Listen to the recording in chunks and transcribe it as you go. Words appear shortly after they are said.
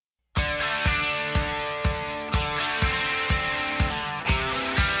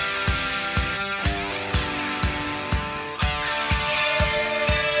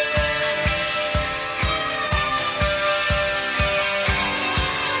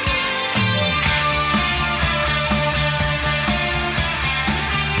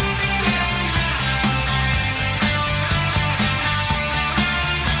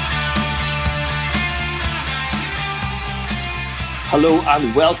Hello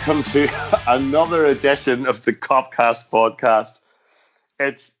and welcome to another edition of the Copcast podcast.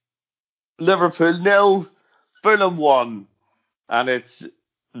 It's Liverpool 0, Fulham 1, and it's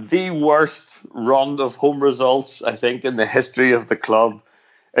the worst run of home results, I think, in the history of the club.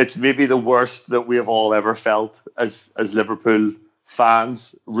 It's maybe the worst that we have all ever felt as Liverpool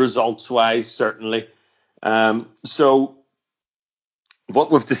fans, results-wise, certainly. So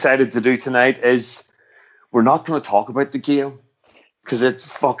what we've decided to do tonight is we're not going to talk about the game, because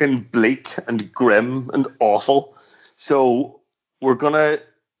it's fucking bleak and grim and awful. So we're going to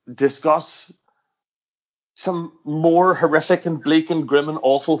discuss some more horrific and bleak and grim and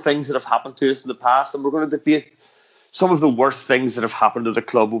awful things that have happened to us in the past. And we're going to debate some of the worst things that have happened to the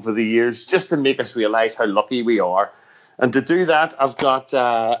club over the years, just to make us realise how lucky we are. And to do that, I've got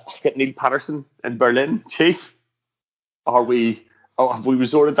Neil Patterson in Berlin. Chief, have we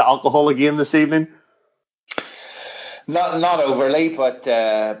resorted to alcohol again this evening? Not overly, but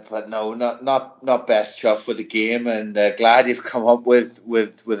no, not best chuffed with the game, and glad you've come up with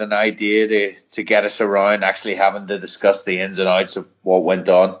an idea to get us around actually having to discuss the ins and outs of what went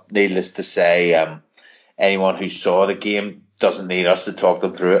on. Needless to say, anyone who saw the game doesn't need us to talk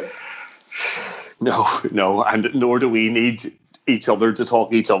them through it. No, and nor do we need each other to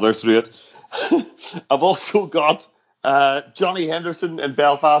talk each other through it. I've also got Johnny Henderson in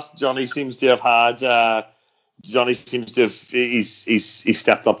Belfast. Johnny seems to have he's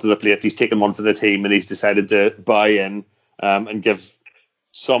stepped up to the plate. He's taken one for the team and he's decided to buy in and give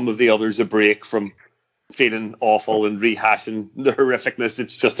some of the others a break from feeling awful and rehashing the horrificness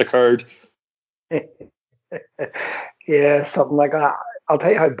that's just occurred. Yeah, something like that. I'll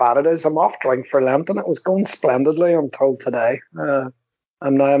tell you how bad it is. I'm off drink for Lent and it was going splendidly until today.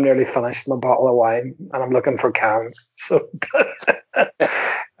 And now I'm nearly finished my bottle of wine and I'm looking for cans. So,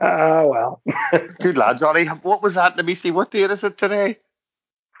 well. Good lad, Johnny. What was that? Let me see. What date is it today?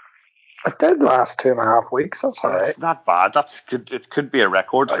 It did last 2.5 weeks. That's all right. It's not bad. That's good. It could be a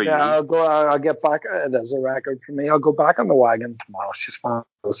record for you. I'll get back. It is a record for me. I'll go back on the wagon tomorrow. It's just one of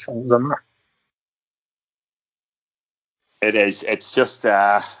those things, isn't it? It is. It's just,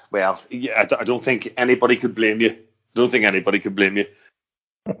 I don't think anybody could blame you.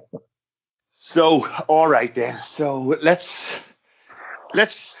 So, all right then. So let's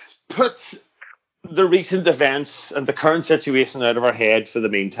put the recent events and the current situation out of our head for the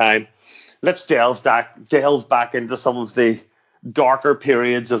meantime. Let's delve back into some of the darker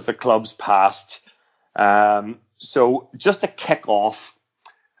periods of the club's past. So just to kick off,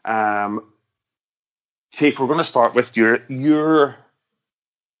 Chief, we're going to start with your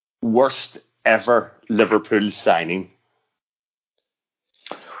worst ever Liverpool signing.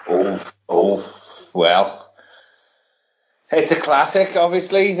 Well, it's a classic,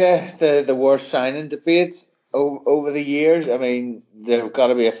 obviously, the worst signing debate over the years. I mean, there have got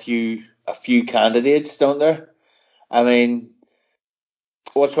to be a few candidates, don't there? I mean,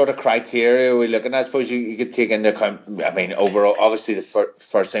 what sort of criteria are we looking at? I suppose you could take into account, I mean, overall, obviously the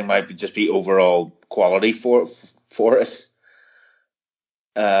first thing might just be overall quality for us.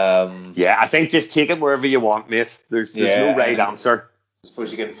 Yeah, I think just take it wherever you want, mate. There's no right answer. I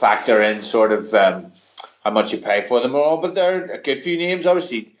suppose you can factor in sort of how much you pay for them all, but there are a good few names.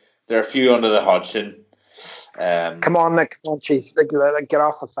 Obviously, there are a few under the Hodgson. Come on, Nick. Come on, Chief. Get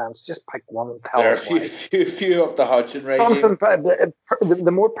off the fence. Just pick one and tell us why. There are a few of the Hodgson regime.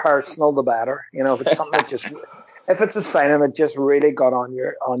 The more personal, the better. You know, if it's something that if it's a signing that just really got on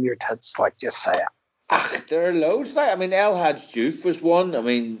your tits, like, just say it. There are loads. I mean, El Hadji Diouf was one. I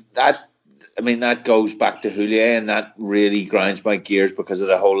mean that goes back to Houllier, and that really grinds my gears because of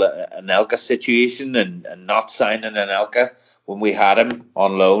the whole Anelka situation and not signing Anelka when we had him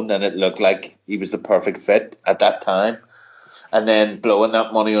on loan, and it looked like he was the perfect fit at that time. And then blowing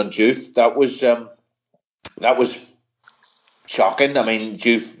that money on Diouf, that was shocking. I mean,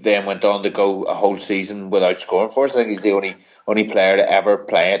 Diouf then went on to go a whole season without scoring for us. I think he's the only player to ever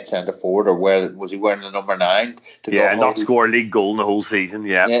play at centre forward, or was he wearing the number 9? Not score a league goal in the whole season.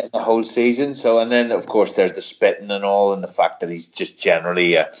 Yeah, the whole season. So, and then of course there's the spitting and all, and the fact that he's just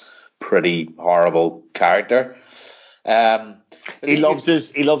generally a pretty horrible character. He loves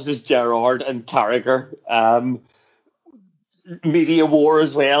his Gerrard and Carragher. Media war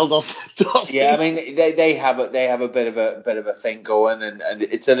as well, does yeah, I mean they have a bit of a thing going, and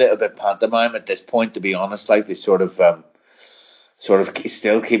it's a little bit pantomime at this point, to be honest. Like, they sort of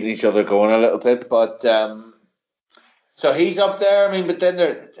still keeping each other going a little bit, but so he's up there. I mean, but then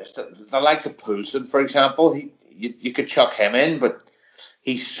there's the likes of Poulsen, for example. You could chuck him in, but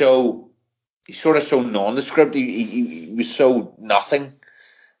he's sort of so nondescript. He was so nothing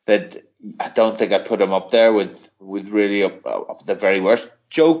that I don't think I'd put him up there with with really up the very worst.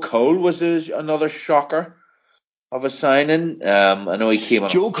 Joe Cole was another shocker of a signing. I know he came on.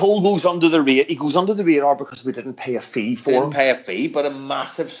 Joe Cole goes under the radar. He goes under the radar because we didn't pay a fee for him. Didn't pay a fee, but a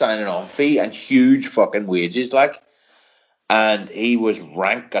massive signing on fee and huge fucking wages, like. And he was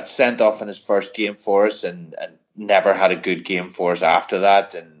ranked, got sent off in his first game for us, and never had a good game for us after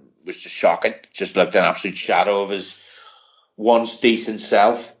that, and was just shocking. Just looked an absolute shadow of his once decent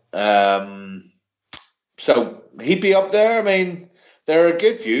self. So he'd be up there. I mean, they're a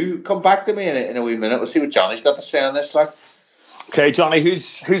good few. Come back to me in a wee minute. We'll see what Johnny's got to say on this. Like, okay, Johnny,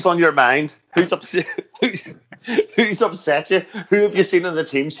 who's on your mind? Who's upset? Who's upset you? Who have you seen on the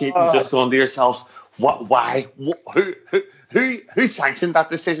team sheet and just gone to yourself, what? Why? Who sanctioned that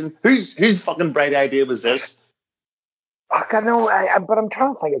decision? Whose fucking bright idea was this? I know, but I'm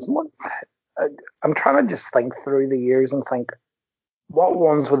trying to think. It's more. I'm trying to just think through the years and think what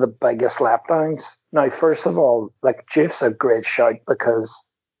ones were the biggest letdowns. Now, first of all, like Juif's a great shout because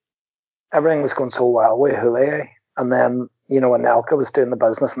everything was going so well with Houllier, and then Anelka was doing the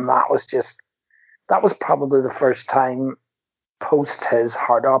business, and that was probably the first time post his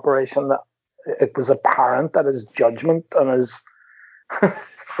heart operation that it was apparent that his judgment and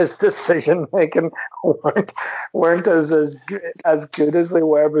his decision making weren't as good as they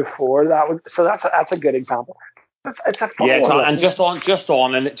were before. That's a good example. It's a fun one. John, and just on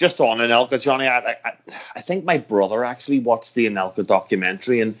Anelka, Johnny. I think my brother actually watched the Anelka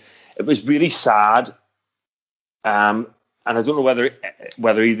documentary, and it was really sad. And I don't know whether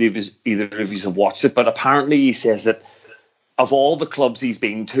either of you have watched it, but apparently he says that of all the clubs he's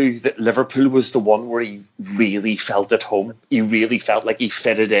been to, that Liverpool was the one where he really felt at home. He really felt like he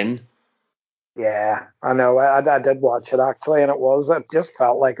fitted in. Yeah, I know. I did watch it actually, and it just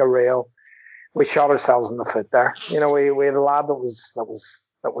felt like a real. We shot ourselves in the foot there. We had a lad that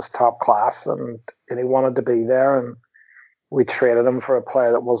was top class, and he wanted to be there, and we traded him for a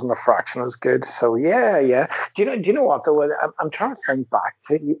player that wasn't a fraction as good. So yeah. Do you know what though? I'm trying to think back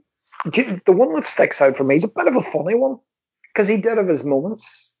to the one that sticks out for me is a bit of a funny one. Because he did have his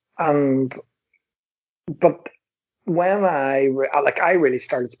moments, but when I really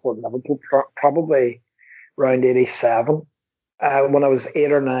started supporting Liverpool probably around '87, when I was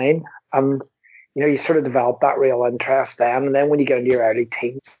 8 or 9, and you sort of develop that real interest then, and then when you get into your early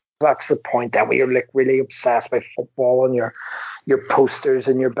teens, that's the point then where you're like really obsessed by football and your posters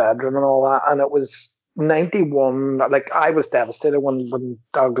in your bedroom and all that, and it was '91. Like I was devastated when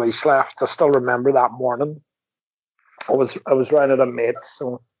Dalglish left. I still remember that morning. I was round at a mate,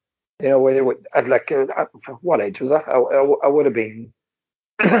 so I'd what age was that? I would have been,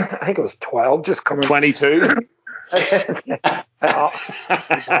 I think it was 12, just coming 22.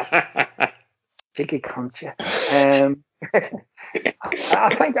 Cheeky cunt, you.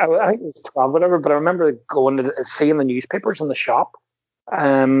 I think it was 12, whatever. But I remember going to seeing the newspapers in the shop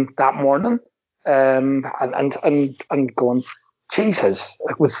that morning, and going. Jesus,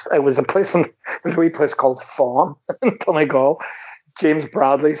 it was a wee place called Fawn in Donegal, James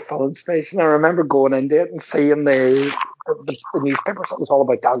Bradley's filling station. I remember going into it and seeing the newspapers. It was all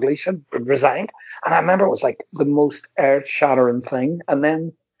about Dalglish had resigned, and I remember it was like the most earth-shattering thing. And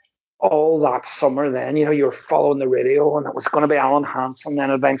then all that summer, then you were following the radio, and it was going to be Alan Hansen.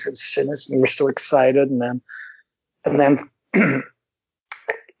 Then eventually Souness, and you were so excited, and then.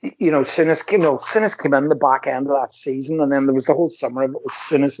 Souness came in the back end of that season, and then there was the whole summer of it was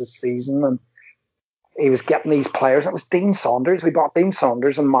Souness' season, and he was getting these players. It was Dean Saunders. We bought Dean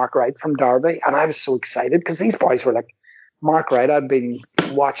Saunders and Mark Wright from Derby, and I was so excited because these boys were like, Mark Wright, I'd been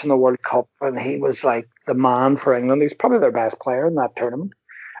watching the World Cup, and he was like the man for England. He was probably their best player in that tournament.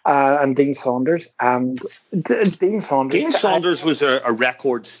 And Dean Saunders Dean Saunders was a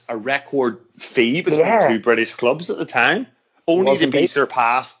record fee between two British clubs at the time. Only to be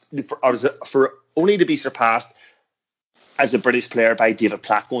surpassed as a British player by David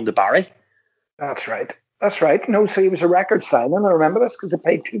Platt going to Barry. That's right. No, so he was a record signing. I remember this because they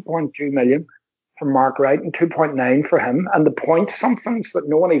paid 2.2 million for Mark Wright and 2.9 for him. And the points, some things that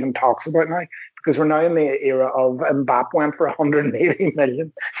no one even talks about now, because we're now in the era of Mbappe went for 180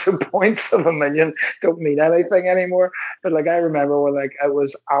 million. So points of $1 million don't mean anything anymore. But like I remember when it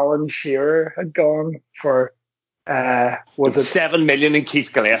was Alan Shearer had gone for. Was it 7 million in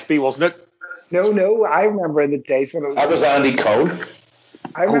Keith Gillespie, wasn't it? No. I remember in the days when it was. That was Andy Cole.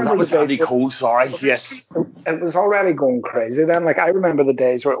 That was Andy Cole. Sorry, yes. It was already going crazy then. Like I remember the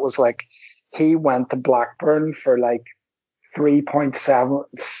days where it was like he went to Blackburn for like 3.7,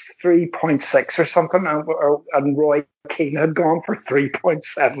 3.6 or something, and Roy Keane had gone for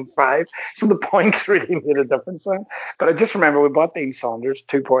 3.75. So the points really made a difference then. But I just remember we bought Dean Saunders,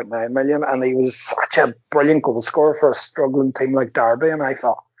 2.9 million, and he was such a brilliant goal scorer for a struggling team like Derby, and I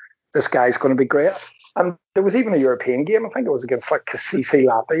thought, this guy's going to be great. And there was even a European game, I think it was against like Kasisi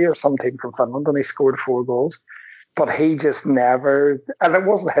Lappi or some team from Finland, and he scored 4 goals. But he just never, and it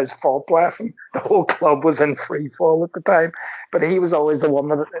wasn't his fault, bless him. The whole club was in free fall at the time. But he was always the one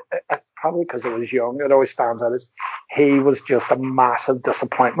that, probably because I was young, it always stands out as he was just a massive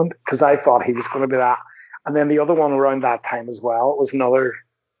disappointment because I thought he was going to be that. And then the other one around that time as well, it was another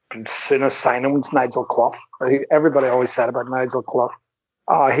soonest signing was Nigel Clough. Everybody always said about Nigel Clough,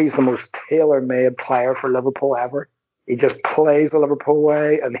 he's the most tailor-made player for Liverpool ever. He just plays the Liverpool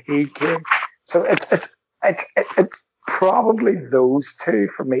way, and he came. So it's probably those two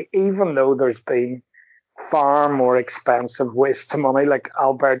for me, even though there's been far more expensive wastes of money like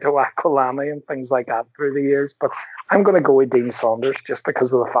Alberto Aquilani and things like that through the years. But I'm going to go with Dean Saunders just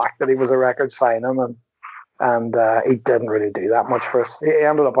because of the fact that he was a record signing and he didn't really do that much for us. He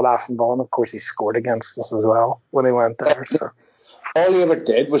ended up at Aston Villa, and of course he scored against us as well when he went there. So all he ever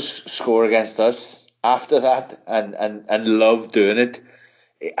did was score against us after that, and loved doing it.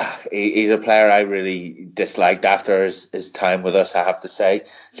 He's a player I really disliked after his time with us, I have to say,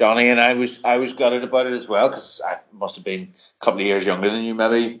 Johnny. And I was gutted about it as well because I must have been a couple of years younger than you,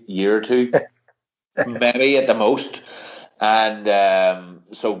 maybe a year or two, maybe at the most. And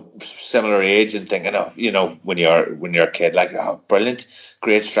so similar age, and thinking of, when you're a kid, like, oh, brilliant,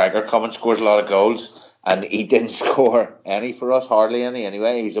 great striker, coming, scores a lot of goals, and he didn't score any for us, hardly any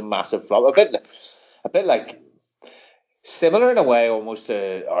anyway. He was a massive flop, a bit like. Similar in a way, almost,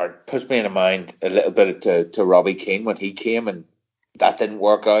 or puts me in mind a little bit to Robbie Keane when he came, and that didn't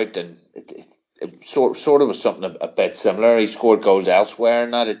work out, and it sort of was something a bit similar. He scored goals elsewhere,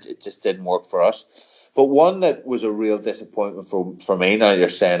 and that it just didn't work for us. But one that was a real disappointment for me. Now you're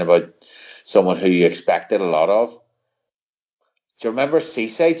saying about someone who you expected a lot of. Do you remember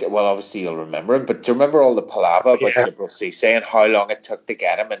Cisse? Well, obviously you'll remember him, but do you remember all the palaver about Djibril Cisse and how long it took to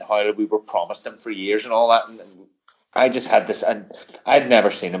get him, and how we were promised him for years and all that? And I just had this, and I'd never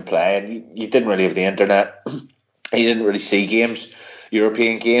seen him play, and you didn't really have the internet. He didn't really see games,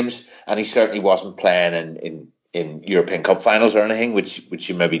 European games, and he certainly wasn't playing in European Cup finals or anything, which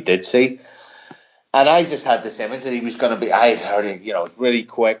you maybe did see. And I just had this image that he was going to be, I heard him, really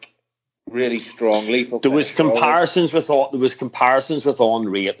quick, really strong leap. There was comparisons with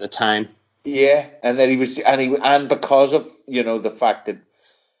Henry at the time. Yeah, and that he was, and because of the fact that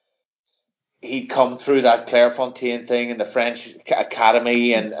he'd come through that Clairefontaine thing and the French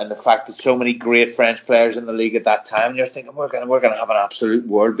academy, and the fact that so many great French players in the league at that time, and you're thinking we're gonna have an absolute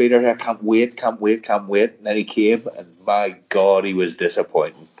world beater here. Can't wait. And then he came, and my God, he was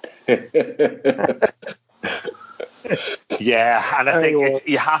disappointing. Yeah, and I think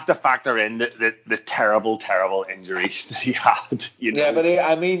you have to factor in the terrible injuries that he had. Yeah, but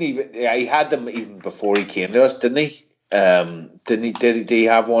he had them even before he came to us, didn't he? Did he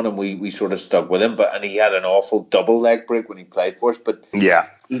have one, and we sort of stuck with him, and he had an awful double leg break when he played for us, but yeah,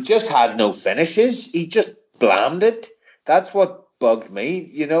 he just had no finishes. He just blamed it. That's what bugged me.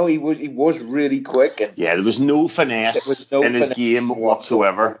 He was really quick, and there was no finesse in his game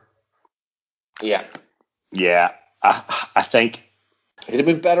whatsoever. Yeah, I think he'd have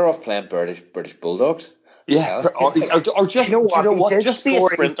been better off playing British Bulldogs. Yeah, or just just be a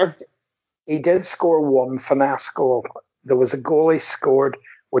sprinter. He did score one finesse goal. There was a goal he scored,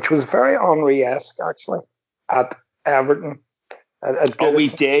 which was very Henry-esque, actually, at Everton. We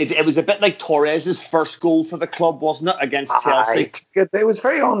did. It was a bit like Torres's first goal for the club, wasn't it, against Chelsea? It was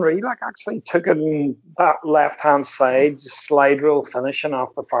very Henry, actually. Took it in that left-hand side, slide rule finishing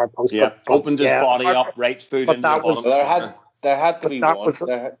off the far post. Yeah, opened his body up, right foot into the bottom. There had to be one.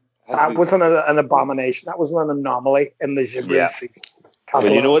 That wasn't an abomination. That wasn't an anomaly in the Djibril season. Well,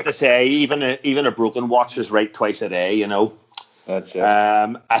 you know what they say, even a broken watch is right twice a day, That's it.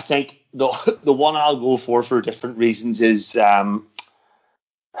 I think the one I'll go for different reasons is Bruno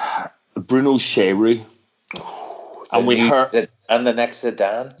Cheyrou. And the next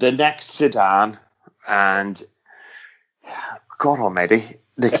Zidane. The next Zidane, and God Almighty,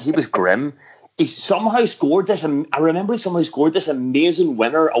 he was grim. He somehow scored this. I remember he somehow scored this amazing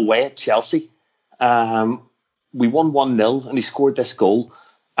winner away at Chelsea. We won 1-0, and he scored this goal.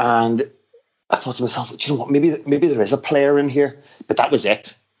 And I thought to myself, you know what? Maybe there is a player in here, but that was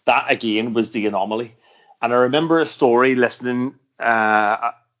it. That again was the anomaly. And I remember a story listening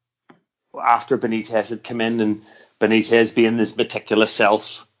after Benitez had come in, and Benitez, being this meticulous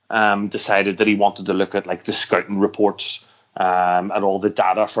self, decided that he wanted to look at like the scouting reports and all the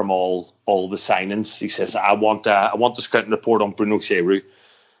data from all the signings. He says, I want the scouting report on Bruno Cheru,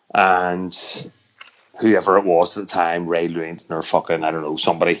 and whoever it was at the time, Ray Lewington or fucking, I don't know,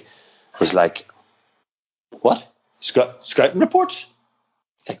 somebody was like, what? Scouting reports?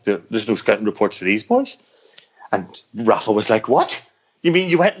 It's like, there's no scouting reports for these boys. And Rafa was like, what? You mean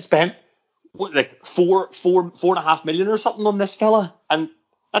you went and spent like four and a half million or something on this fella? And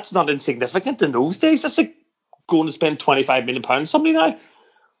that's not insignificant in those days. That's like going to spend £25 million somebody now.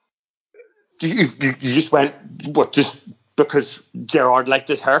 You just went, what, just because Gerrard liked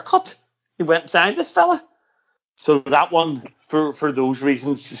his haircut? He went and signed this fella? So that one, for those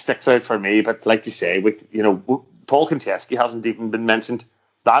reasons, sticks out for me. But like you say, Paul Konchesky hasn't even been mentioned.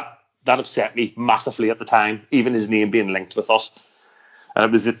 That upset me massively at the time, even his name being linked with us. And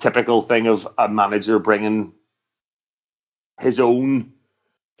it was the typical thing of a manager bringing his own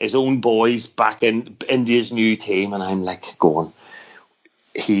boys back into his new team, and I'm like going,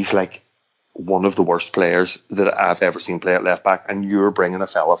 he's like one of the worst players that I've ever seen play at left back, and you're bringing a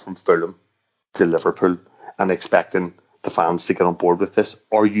fella from Fulham to Liverpool and expecting the fans to get on board with this.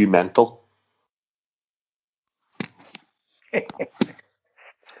 Are you mental? The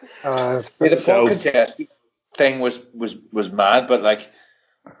Paul Konchesky thing was mad, but like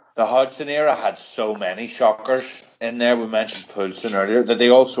the Hodgson era had so many shockers in there. We mentioned Poulsen earlier, that they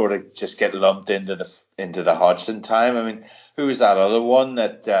all sort of just get lumped into the Hodgson time. I mean, who was that other one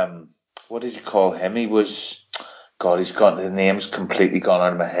that what did you call him? He was, God, the name's completely gone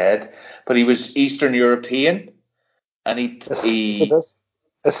out of my head, but he was Eastern European, and Istvan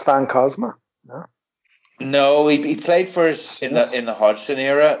Kozma. No, he played for us in the Hodgson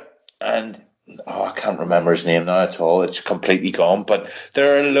era, and I can't remember his name now at all. It's completely gone. But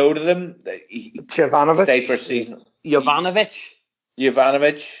there are a load of them. Jovanovic. Stayed for a season. Jovanovic,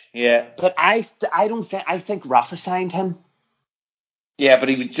 yeah. But I think Rafa signed him. Yeah, but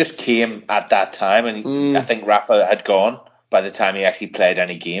he just came at that time, and I think Rafa had gone by the time he actually played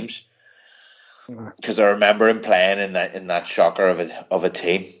any games. Because I remember him playing in that shocker of a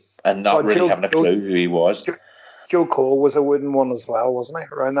team and not really having a clue who he was. Joe Cole was a wooden one as well, wasn't he?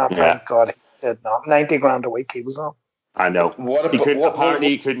 Around that time, God, he did not. 90 grand a week he was on. I know. Apparently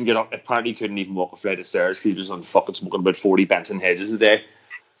he couldn't get up. Apparently he couldn't even walk a flight of stairs because he was on fucking smoking about 40 Benson Hedges a day.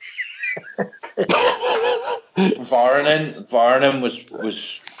 Varnum was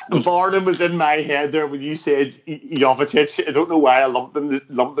Varnum was in my head there when you said Jovetic. I don't know why I lumped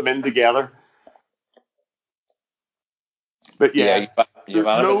them in together. But yeah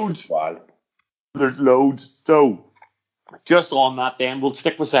there's loads. So just on that then, we'll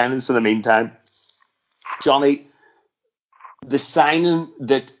stick with signings for the meantime. Johnny, the signing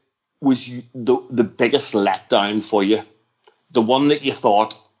that was the biggest letdown for you, the one that you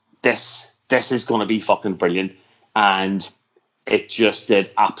thought this is going to be fucking brilliant, and it just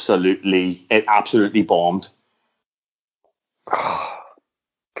absolutely bombed. Oh,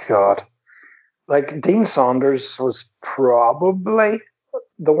 God. Like, Dean Saunders was probably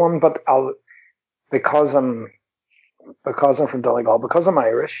the one, but because I'm from Donegal, because I'm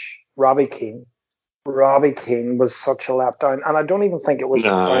Irish, Robbie Keane was such a letdown, and I don't even think it was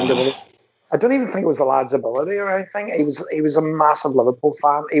down to I don't even think it was the lad's ability or anything. He was a massive Liverpool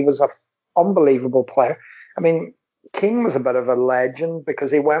fan. He was an unbelievable player. I mean, Keane was a bit of a legend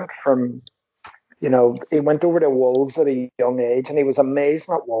because he went from, he went over to Wolves at a young age, and he was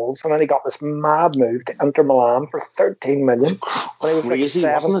amazing at Wolves, and then he got this mad move to Inter Milan for 13 million. When he was crazy,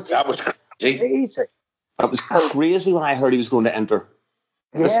 like wasn't it? That was crazy. That was crazy when I heard he was going to Inter.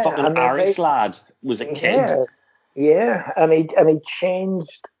 This fucking Irish lad was a kid. Yeah, and he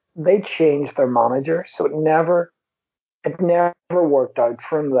changed. They changed their manager, so it never worked out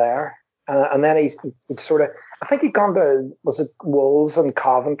from there. And then he sort of, I think he'd gone to, was it Wolves and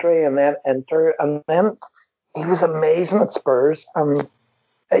Coventry, and then Inter, and then he was amazing at Spurs.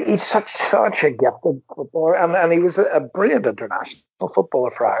 He's such a gifted footballer, and he was a brilliant international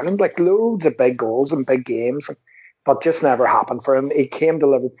footballer for Ireland, like loads of big goals and big games, but just never happened for him. He came to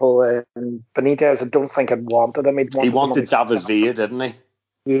Liverpool, and Benitez, I don't think had wanted him. He wanted David Villa, didn't he?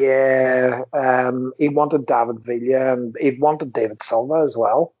 Yeah, he wanted David Villa, and he wanted David Silva as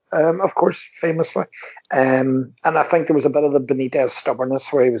well, of course, famously. And I think there was a bit of the Benitez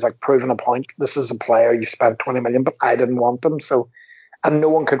stubbornness where he was like proving a point. This is a player, you spent 20 million, but I didn't want him. So, and no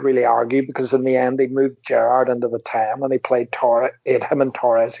one could really argue, because in the end he moved Gerrard into the 10, and he played Torres, him and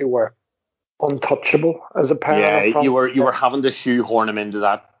Torres, who were untouchable as a pair. Yeah, you were having to shoehorn him into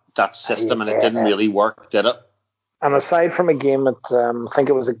that system, and it didn't really work, did it? And aside from a game at, I think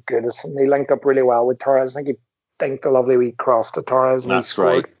it was at Goodison, he linked up really well with Torres. I think he dinked a lovely wee cross to Torres, and that's he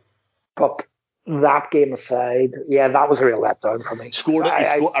scored. Right. But that game aside, yeah, that was a real letdown for me.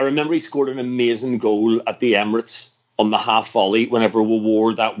 I remember he scored an amazing goal at the Emirates on the half volley whenever we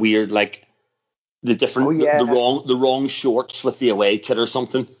wore that weird, like, the wrong shorts with the away kit or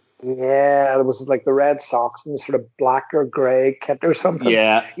something. Yeah, it was like the Red Sox and the sort of black or grey kit or something.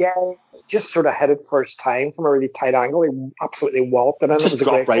 Yeah, just sort of hit it first time from a really tight angle. He absolutely walloped it in. Just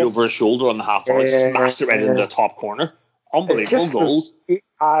dropped right over his shoulder on the half volley, smashed it right into the top corner. Unbelievable goal.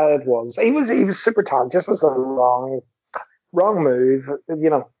 It was. He was super talented. Just was a wrong move.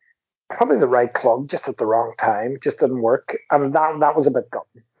 Probably the right club, just at the wrong time. Just didn't work, and that was a bit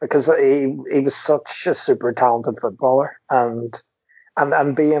gutting because he was such a super talented footballer, and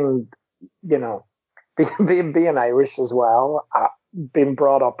being being Irish as well, being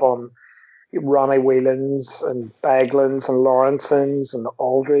brought up on Ronnie Whelans and Baglins and Lawrensons and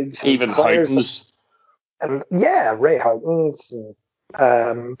Aldridge, and even Houghtons. And yeah, Ray Houghtons,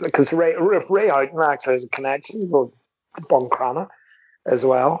 because Ray Houghton actually has a connection with Buncrana as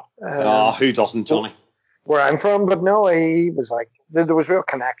well. Who doesn't, Johnny? Where I'm from, but no, he was like, there was real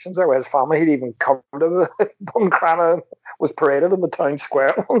connections there with his family. He'd even come to Buncrana, was paraded in the town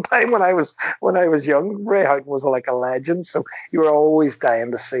square one time when I was young. Ray Houghton was like a legend, so you were always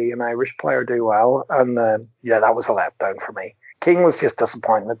dying to see an Irish player do well, and that was a letdown for me. King was just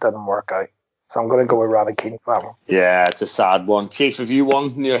disappointing; it didn't work out. So I'm going to go with Robbie Keane for that one. Yeah, it's a sad one. Chief, have you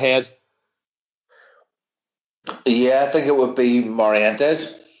one in your head? Yeah, I think it would be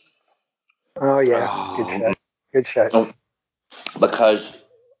Morientes. Oh yeah, good shout. Because,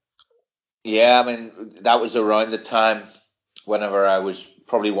 yeah, I mean, that was around the time whenever I was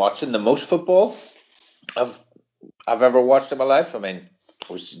probably watching the most football I've ever watched in my life. I mean, it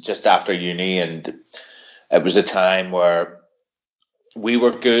was just after uni, and it was a time where we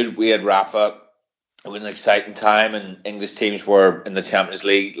were good. We had Rafa. It was an exciting time, and English teams were in the Champions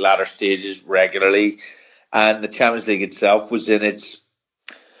League latter stages regularly, and the Champions League itself was in its,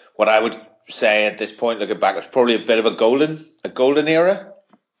 what I would say at this point, looking back, it was probably a bit of a golden era.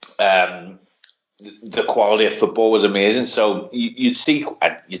 The quality of football was amazing, so you'd see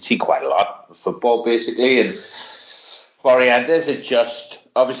quite a lot of football basically. And Morientes, it just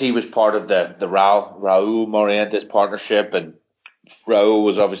obviously he was part of the Raul Morientes partnership, and Raul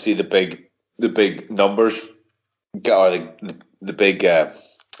was obviously the big numbers, or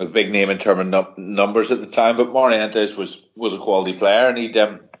the big name in terms of numbers at the time. But Morientes was a quality player, and he'd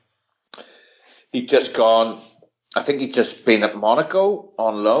just gone. I think he'd just been at Monaco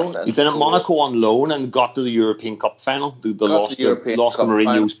on loan. He'd been at Monaco on loan and got to the European Cup final. Lost to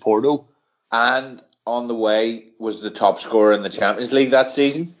Mourinho's Porto. And on the way was the top scorer in the Champions League that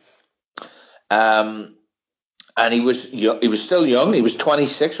season. And he was still young. He was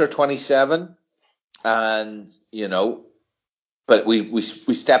 26 or 27. And, but we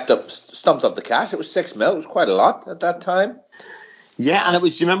stumped up the cash. It was $6 million. It was quite a lot at that time. Yeah, and it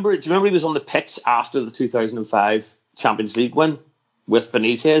was. Do you remember he was on the pitch after the 2005 Champions League win with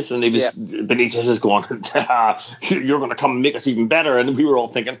Benitez, and Benitez is going, "You're going to come and make us even better," and we were all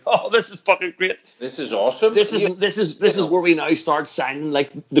thinking, "Oh, this is fucking great. This is awesome. This is where we now start signing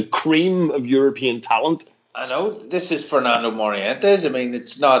like the cream of European talent." I know this is Fernando Morientes. I mean,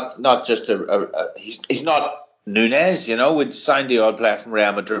 it's not just he's not Nunez. We'd signed the odd player from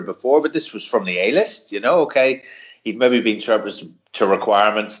Real Madrid before, but this was from the A list. Okay. He'd maybe been surplus to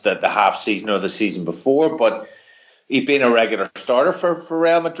requirements that the half season or the season before, but he'd been a regular starter for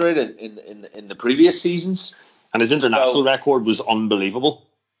Real Madrid in the previous seasons. And his international record was unbelievable.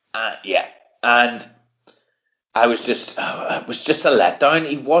 Yeah. And it was just a letdown.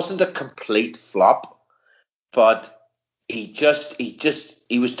 He wasn't a complete flop, but he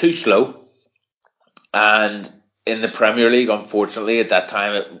was too slow. And in the Premier League, unfortunately, at that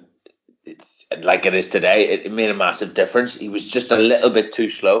time, it's like it is today, it made a massive difference. He was just a little bit too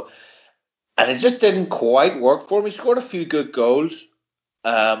slow, and it just didn't quite work for him. He scored a few good goals,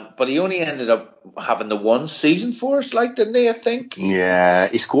 but he only ended up having the one season for us, didn't he, I think? Yeah,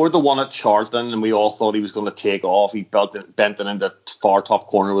 he scored the one at Charlton, and we all thought he was going to take off. He bent it in the far top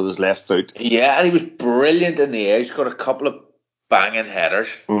corner with his left foot. Yeah, and he was brilliant in the air. He scored a couple of banging headers.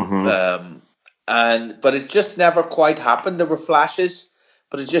 Mm-hmm. But it just never quite happened. There were flashes,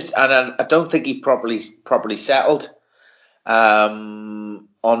 but I don't think he properly settled on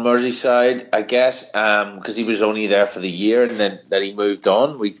Merseyside, I guess, because he was only there for the year, and then he moved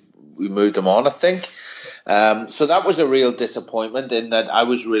on. We moved him on, I think. So that was a real disappointment in that I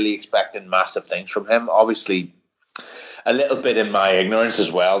was really expecting massive things from him. Obviously, a little bit in my ignorance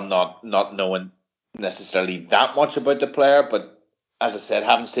as well, not knowing necessarily that much about the player, but as I said,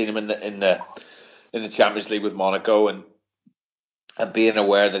 haven't seen him in the Champions League with Monaco, and and being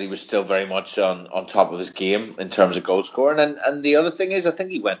aware that he was still very much on top of his game in terms of goal scoring. And the other thing is, I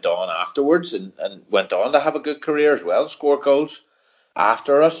think he went on afterwards and went on to have a good career as well, score goals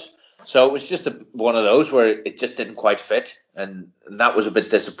after us. So it was just one of those where it just didn't quite fit, and that was a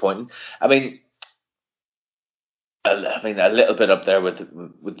bit disappointing. I mean, a little bit up there with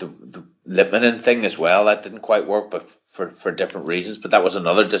the Lippmann thing as well. That didn't quite work, but for different reasons. But that was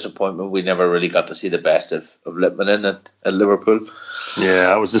another disappointment. We never really got to see the best of Lippmann at Liverpool. Yeah,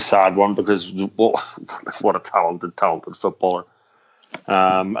 that was a sad one because what a talented footballer,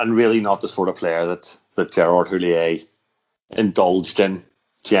 and really not the sort of player that Gerard Houllier indulged in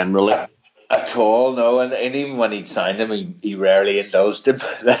generally. At all, no. And even when he'd signed him, he rarely indulged him.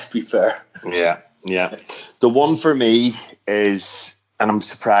 Let's be fair. Yeah. The one for me is, and I'm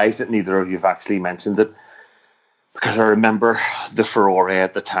surprised that neither of you have actually mentioned it, because I remember the furore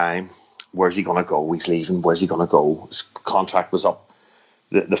at the time. Where's he going to go? He's leaving. Where's he going to go? His contract was up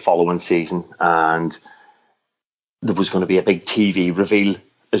the following season, and there was going to be a big TV reveal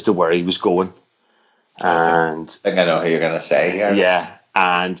as to where he was going. And I think I know who you're going to say here. Yeah,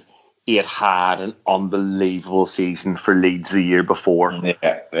 and he had an unbelievable season for Leeds the year before.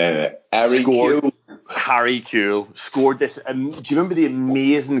 Yeah. Harry Kewell scored this. Do you remember the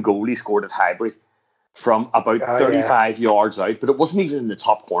amazing goal he scored at Highbury from about 35 yards out? But it wasn't even in the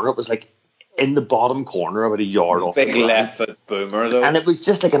top corner. It was like in the bottom corner, about a yard off. Big left foot boomer though. And it was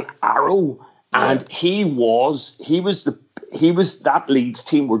just like an arrow. Yeah. And that Leeds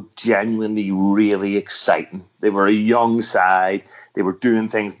team were genuinely really exciting. They were a young side. They were doing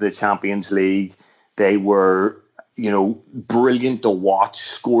things in the Champions League. They were, brilliant to watch,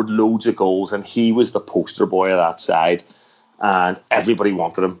 scored loads of goals, and he was the poster boy of that side. And everybody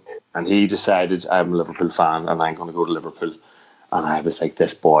wanted him. And he decided, I'm a Liverpool fan and I'm going to go to Liverpool. And I was like,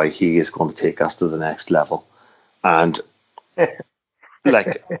 this boy, he is going to take us to the next level. And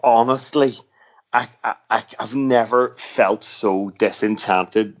honestly, I've never felt so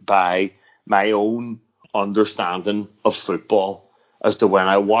disenchanted by my own understanding of football as to when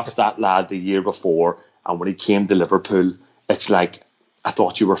I watched that lad the year before, and when he came to Liverpool, it's like, I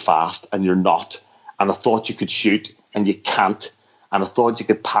thought you were fast and you're not, and I thought you could shoot and you can't, and I thought you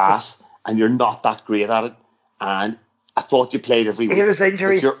could pass and you're not that great at it, and I thought you played every week. He was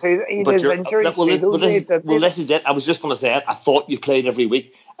injuries too. This is it. I was just going to say it. I thought you played every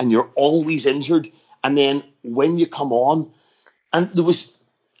week and you're always injured. And then when you come on, and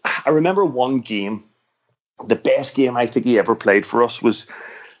I remember one game, the best game I think he ever played for us was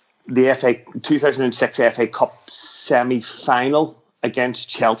the 2006 FA Cup semi-final against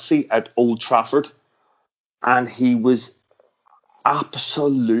Chelsea at Old Trafford. And he was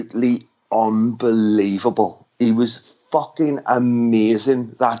absolutely unbelievable. He was fucking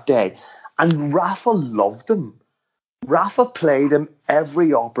amazing that day. And Rafa loved him. Rafa played him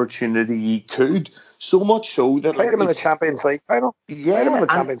every opportunity he could, so much so that played him in the Champions League final.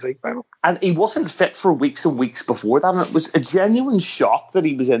 And he wasn't fit for weeks and weeks before that, and it was a genuine shock that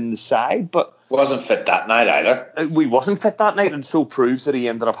he was in the side. But wasn't fit that night either. We wasn't fit that night, and so proves that he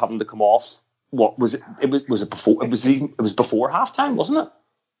ended up having to come off. What was it? It was before. It was before halftime, wasn't it?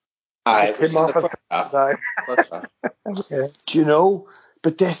 It was in the first half. Okay. Do you know?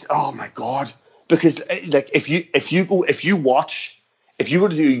 But this, oh my god. Because if you were to do a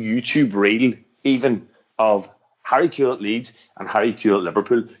YouTube reel even of Harry Kewell at Leeds and Harry Kewell at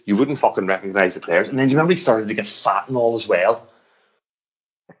Liverpool, you wouldn't fucking recognise the players. And then do you remember he started to get fat and all as well?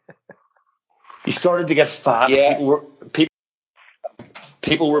 He started to get fat. Yeah.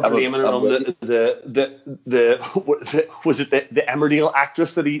 People were blaming it on was it the Emmerdale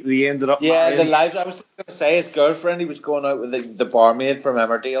actress that he ended up marrying? The lives. I was going to say his girlfriend. He was going out with the barmaid from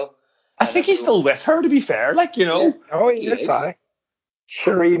Emmerdale. I think he's still with her, to be fair. Yeah. Oh, yes,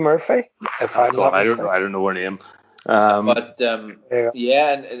 Cherie Murphy. I don't know her name. And it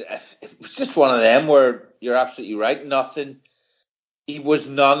was just one of them where you're absolutely right. He was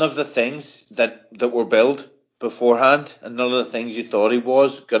none of the things that were billed beforehand, and none of the things you thought he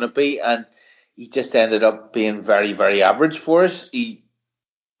was going to be, and he just ended up being very, very average for us. He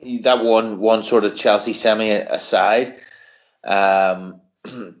that one sort of Chelsea semi aside.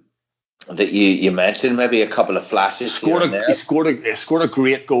 That you mentioned, maybe a couple of flashes. He scored a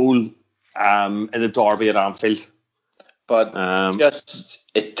great goal in a derby at Anfield, but just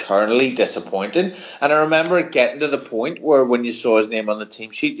eternally disappointing. And I remember getting to the point where when you saw his name on the team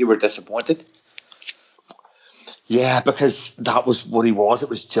sheet, you were disappointed. Yeah, because that was what he was. It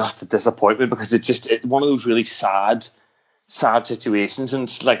was just a disappointment because it's one of those really sad situations, and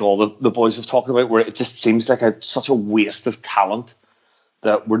it's like all the boys have talked about, where it just seems like such a waste of talent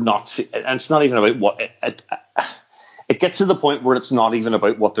that we're not. And it's not even about what it gets to the point where it's not even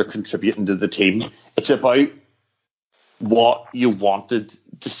about what they're contributing to the team. It's about what you wanted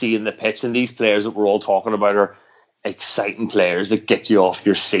to see in the pitch. And these players that we're all talking about are exciting players that get you off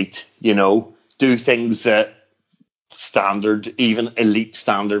your seat, do things that standard, even elite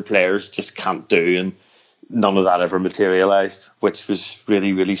standard players just can't do. And none of that ever materialized, which was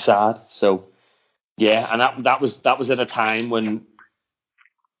really, really sad. So, yeah, and that was at a time when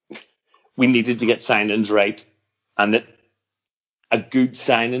we needed to get signings right, and a good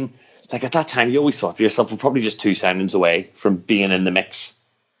signing, like at that time, you always thought to yourself, we're probably just 2 signings away from being in the mix.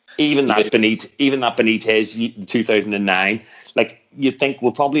 Even that Benitez 2009, like you'd think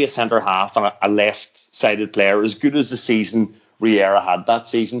we're probably a centre half and a left-sided player, as good as the season Riera had that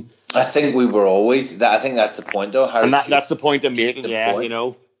season. I think we were always. I think that's the point, though. And that's the point I'm making. Yeah,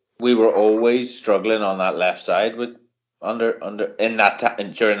 point. We were always struggling on that left side with during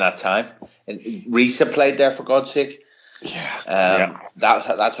that time. And Risa played there, for God's sake. Yeah.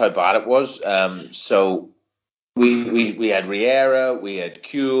 That's how bad it was. So we had Riera, we had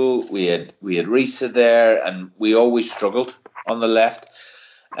Q, we had Risa there, and we always struggled on the left.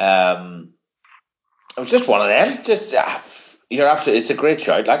 It was just one of them. Just you're absolutely. It's a great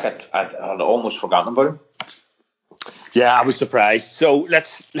shout. Like I'd almost forgotten about him. Yeah, I was surprised. So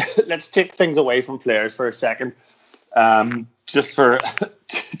let's take things away from players for a second. Just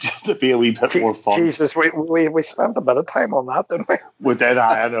to be a wee bit more fun. Jesus, we spent a bit of time on that, didn't we? We did,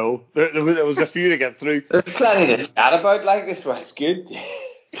 I know. There was a few to get through. There's plenty to chat about. Like this one's good.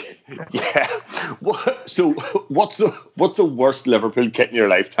 Yeah. So what's the worst Liverpool kit in your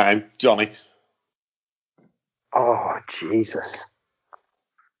lifetime, Johnny? Oh, Jesus.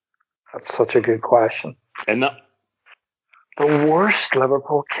 That's such a good question. Isn't it? The worst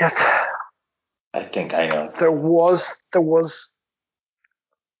Liverpool kit. I think I know. There was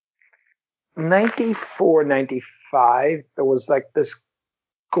 94, 95. There was like this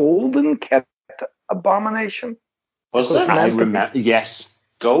golden kit abomination. Was there? I remember. Yes.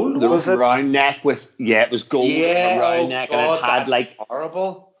 Gold? There was a round neck with, it was gold with a round neck, God, and it had like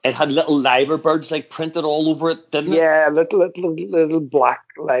horrible. It had little liver birds like printed all over it, didn't it? Yeah, little black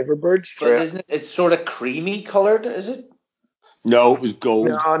liver birds through it. Isn't it? It's sort of creamy coloured, is it? No, it was gold.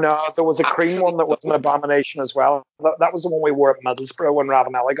 No, there was a cream one that was an abomination as well. That was the one we wore at Middlesbrough when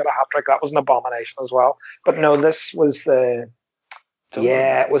Ravanelli got a hat-trick. That was an abomination as well. But no, this was it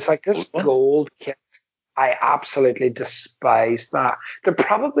was like this gold kit. I absolutely despised that. There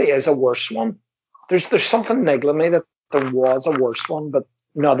probably is a worse one. There's something niggling me that there was a worse one, but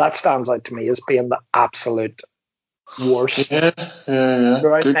no, that stands out to me as being the absolute worst. Yeah.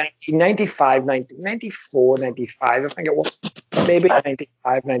 Right, 95, 94, 95, I think it was. Maybe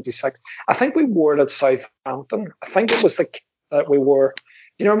 95, 96. I think we wore it at Southampton. I think it was the kit that we wore.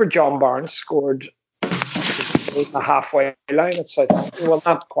 You remember John Barnes scored the halfway line at Southampton? Well,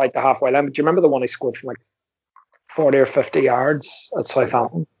 not quite the halfway line, but do you remember the one he scored from like 40 or 50 yards at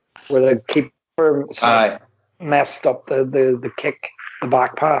Southampton? Where the keeper messed up the kick, the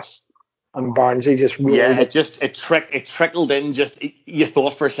back pass, and Barnsley just rolled it trickled in. You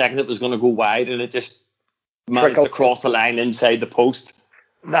thought for a second it was going to go wide, and it just managed to cross the line inside the post.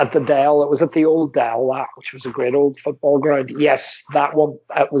 At the Dell, it was at the old Dell, which was a great old football ground. Yes, that one.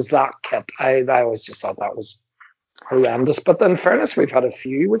 It was that kit. I always just thought that was horrendous. But in fairness, we've had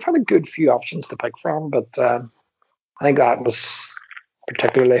a good few options to pick from, but I think that was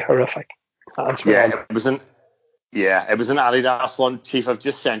particularly horrific. It was an Adidas one, Chief. I've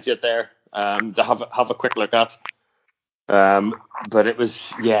just sent you it there to have a quick look at. But it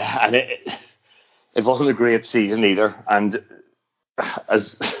was and it wasn't a great season either, and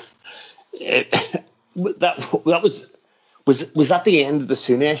was that the end of the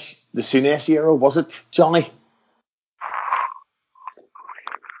Souness era? Was it, Johnny?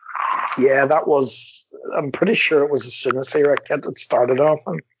 Yeah, that was. I'm pretty sure it was a Souness era kit that started off.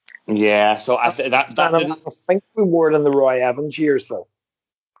 Yeah, so I think we wore it in the Roy Evans years, though.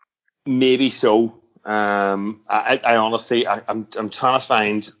 Maybe so. I honestly, I'm trying to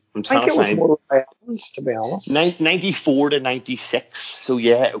find. I think it was more Roy Evans, to be honest. 94 to 96. So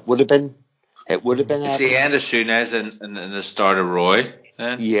yeah, it would have been. It's the end of Souness and the start of Roy.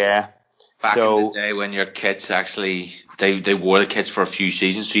 Then. Yeah. Back in the day when your kits actually they wore the kits for a few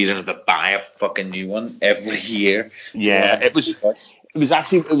seasons, so you didn't have to buy a fucking new one every year. Yeah, it was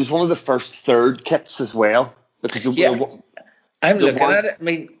one of the first third kits as well, because I'm looking at it. I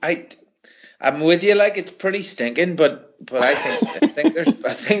mean, I'm with you. Like, it's pretty stinking, but I think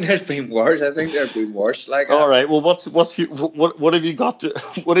there's been worse. I think there's been worse. Like, all right. Well, what have you got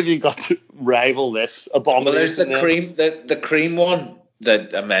to rival this abomination? Well, there's the cream one.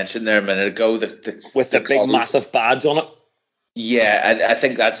 that I mentioned there a minute ago, with the big massive badge on it. Yeah, I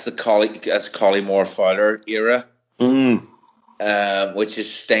think that's Collymore Fowler era, which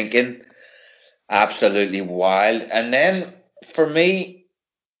is stinking, absolutely wild. And then for me,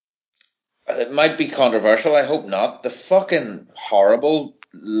 it might be controversial. I hope not. The fucking horrible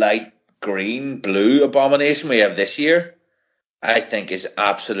light green blue abomination we have this year, I think, is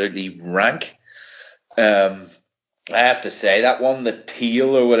absolutely rank. I have to say that one, the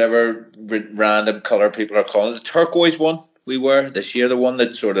teal or whatever random color people are calling it, the turquoise one we wear this year, the one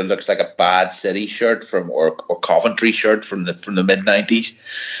that sort of looks like a Bad City shirt or Coventry shirt from the mid 90s.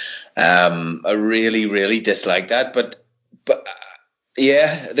 I really, really dislike that, but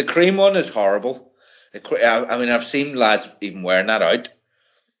yeah, the cream one is horrible. I mean, I've seen lads even wearing that out,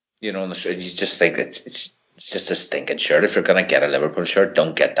 on the street. You just think that it's just a stinking shirt. If you're gonna get a Liverpool shirt,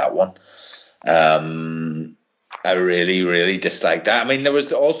 don't get that one. I really, really dislike that. I mean, there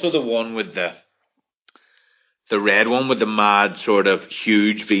was also the one with the red one with the mad sort of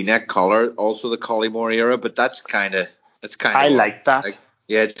huge V-neck collar, also the Collymore era, but that's kind of. I like that.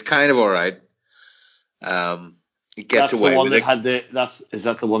 Yeah, it's kind of all right. It gets away with it. Is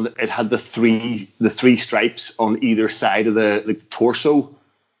that the one that it had the three stripes on either side of the torso?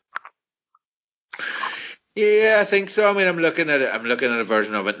 Yeah, I think so. I mean, I'm looking at a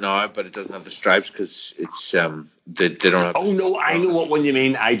version of it now, but it doesn't have the stripes because it's they don't have. Oh no, I know what one you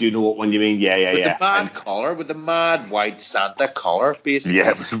mean. I do know what one you mean. Yeah. With the mad collar, with the mad white Santa collar, basically.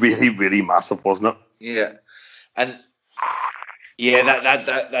 Yeah, it was really, really massive, wasn't it? Yeah, and yeah,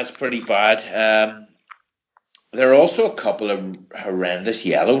 that's pretty bad. There are also a couple of horrendous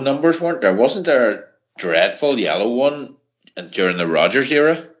yellow numbers, weren't there? Wasn't there a dreadful yellow one during the Rodgers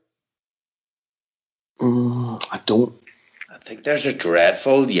era? I don't. I think there's a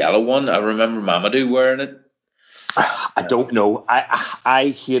dreadful yellow one. I remember Mamadou wearing it. I don't know.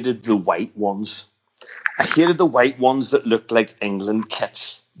 I hated the white ones. I hated the white ones that looked like England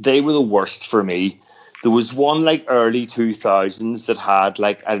kits. They were the worst for me. There was one like early 2000s that had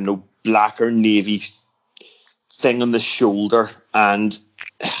like, I don't know, black or navy thing on the shoulder, and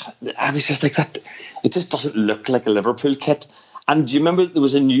I was just like, that. It just doesn't look like a Liverpool kit. And do you remember there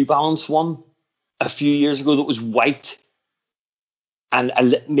was a New Balance one a few years ago that was white and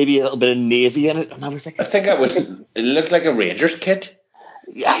maybe a little bit of navy in it? And I was like, I think it looked like a Rangers kit.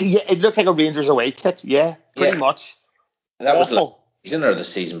 Yeah, it looked like a Rangers away kit. Yeah, pretty much. That was last season or the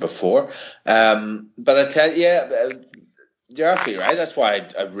season before. But I tell you, you're absolutely right. That's why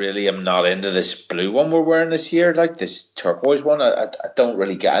I really am not into this blue one we're wearing this year, like this turquoise one. I don't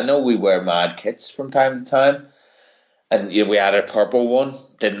really get. I know we wear mad kits from time to time, and we had a purple one,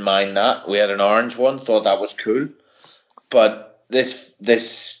 didn't mind that. We had an orange one, thought that was cool. But this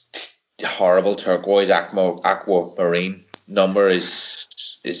horrible turquoise aquamarine number is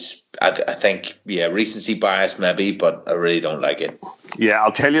I think recency bias maybe, but I really don't like it. Yeah,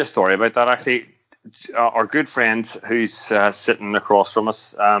 I'll tell you a story about that actually. Our good friend who's sitting across from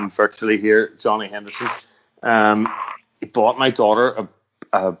us virtually here, Johnny Henderson, he bought my daughter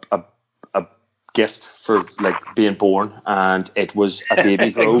a gift for like being born, and it was a baby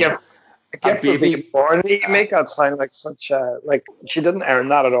grove. A gift for being born. You make that sound like such a she didn't earn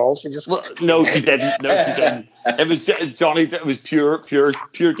that at all. She just no, she didn't. It was Johnny. It was pure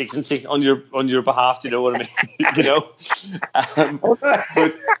decency on your behalf. Do you know what I mean?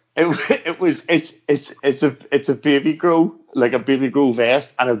 But it's a baby grow, like a baby grow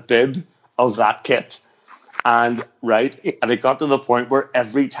vest and a bib of that kit. And it got to the point where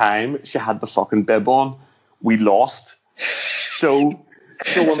every time she had the fucking bib on, we lost. So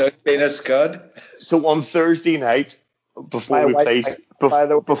it's been a scud. So on Thursday night, before we play, by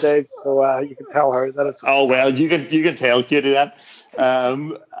the way, Dave, so you can tell her that it's. Oh well, you can tell Katie that.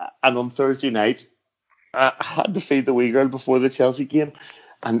 And on Thursday night, I had to feed the wee girl before the Chelsea game,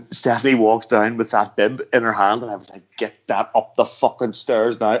 and Stephanie walks down with that bib in her hand, and I was like, "Get that up the fucking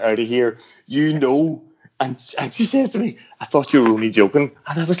stairs now, out of here, And she says to me, "I thought you were only joking,"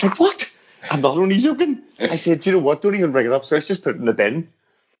 and I was like, "What? I'm not only joking." I said, "You know what? Don't even bring it upstairs. Just put it in the bin."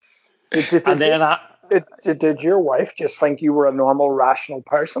 Did your wife just think you were a normal, rational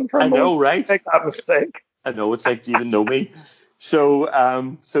person for a moment? I know, right? Make that mistake. I know, it's like, do you even know me? So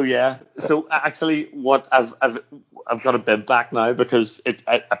yeah. So actually, what I've got a bib back now because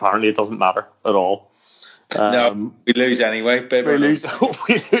apparently it doesn't matter at all. No, we lose anyway. Bib we lose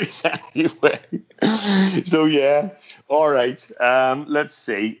anyway. So yeah. All right. Let's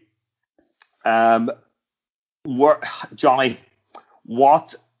see. Johnny,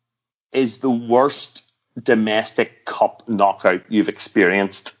 what is the worst domestic cup knockout you've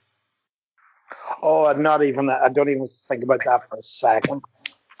experienced? Oh, not even. I don't even think about that for a second.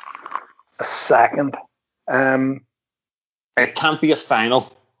 A second. It can't be a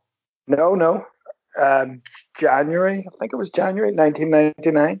final. No. January. I think it was January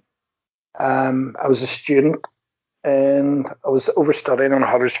 1999. I was a student and I was overstudying on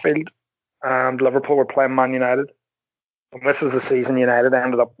Huddersfield, and Liverpool were playing Man United. And this was the season United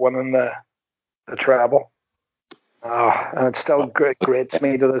ended up winning the treble. Oh, and it still grates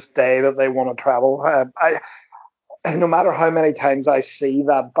me to this day that they won a treble. No matter how many times I see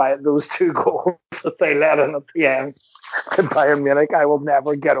that by those 2 goals that they let in at the end to Bayern Munich, I will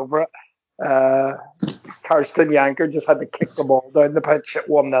never get over it. Karsten Janker just had to kick the ball down the pitch at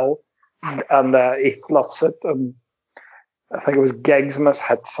 1-0, and he fluffs it, and I think it was Giggs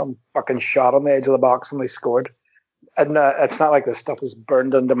hit some fucking shot on the edge of the box and they scored. And it's not like this stuff is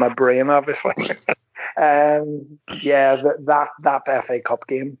burned into my brain, obviously. That FA Cup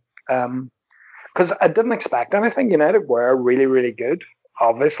game. Because I didn't expect anything. United were really, really good.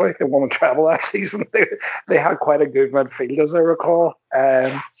 Obviously, they won a treble that season. They had quite a good midfield, as I recall.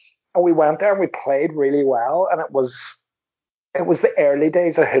 And we went there and we played really well. And it was the early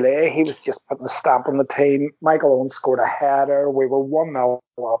days of Houllier. He was just putting a stamp on the team. Michael Owen scored a header. We were 1-0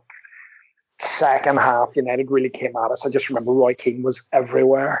 up. Second half, United really came at us. I just remember Roy Keane was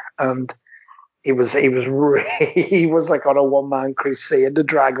everywhere, and he was like on a one-man crusade to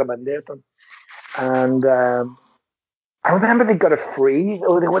drag them into it. And I remember they got a free.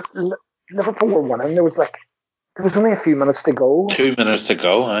 Liverpool were winning. There was only a few minutes to go. 2 minutes to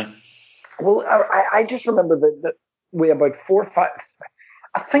go, aye. Well, I just remember that we had about 4 or 5.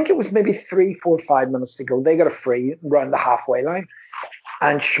 I think it was maybe 3, 4, 5 minutes to go. They got a free around the halfway line.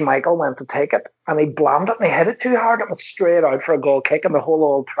 And Schmeichel went to take it, and he blamed it, and he hit it too hard. It went straight out for a goal kick, and the whole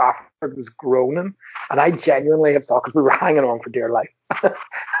Old Trafford was groaning. And I genuinely have thought, because we were hanging on for dear life, I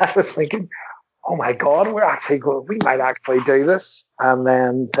was thinking, oh my God, we might actually do this. And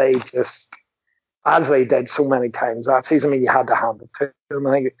then they just, as they did so many times that season, I mean, you had to hand it to them.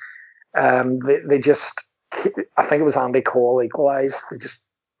 I think I think it was Andy Cole equalised. They just,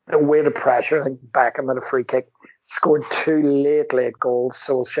 the weight of pressure, I think Beckham had a free kick. Scored 2 late goals.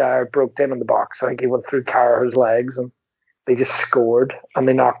 Solskjaer broke down in the box. I think he went through Carragher's legs, and they just scored and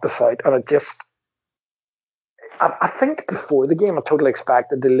they knocked us out. And I think before the game I totally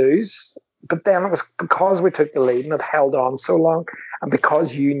expected to lose, but then it was because we took the lead and it held on so long, and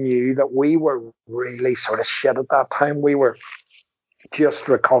because you knew that we were really sort of shit at that time. We were just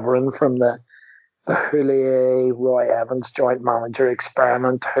recovering from the Houllier Roy Evans joint manager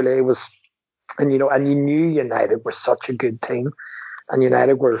experiment. Houllier was. And you knew United were such a good team, and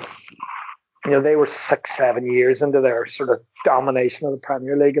United were, they were 6-7 years into their sort of domination of the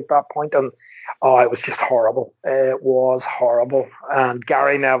Premier League at that point, and it was just horrible. It was horrible, and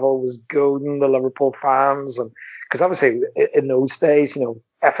Gary Neville was goading the Liverpool fans, and because obviously in those days,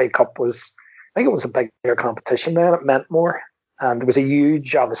 FA Cup was, I think it was a bigger competition then. It meant more. And there was a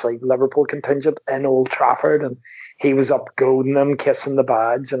huge, obviously, Liverpool contingent in Old Trafford, and he was up goading them, kissing the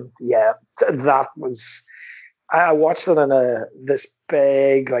badge. And yeah, that was, I watched it in this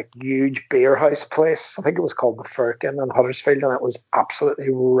big, huge beer house place. I think it was called the Firkin in Huddersfield, and it was absolutely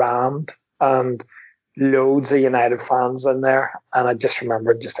rammed, and loads of United fans in there. And I just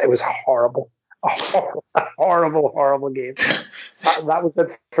remember it was horrible. A horrible game.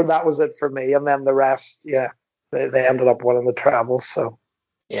 That was it for me. And then the rest, yeah. They ended up winning the treble, so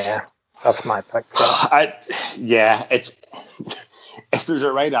yeah, that's my pick. It's if there's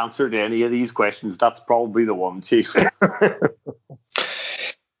a right answer to any of these questions, that's probably the one, Chief.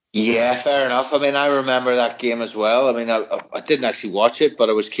 Yeah, fair enough. I mean, I remember that game as well. I mean, I didn't actually watch it, but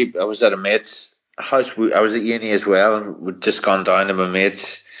I was at a mate's house. I was at uni as well, and we'd just gone down to my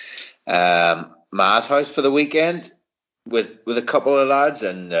mate's ma's house for the weekend with a couple of lads,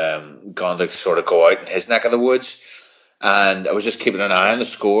 and gone to sort of go out in his neck of the woods, and I was just keeping an eye on the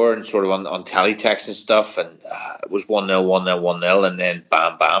score and sort of on teletext and stuff, and it was 1-0, 1-0, 1-0, and then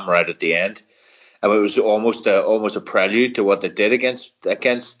bam right at the end. And it was almost a prelude to what they did against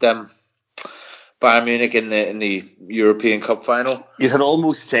Bayern Munich in the European Cup final. You could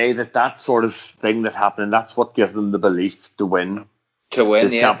almost say that sort of thing that happened, that's what gives them the belief to win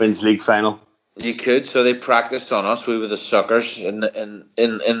the Champions League final. You could. So they practiced on us. We were the suckers in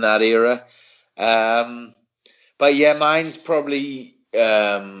that era. But yeah, mine's probably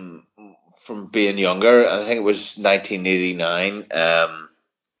from being younger. I think it was 1989.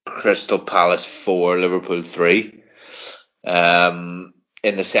 Crystal Palace 4, Liverpool 3. In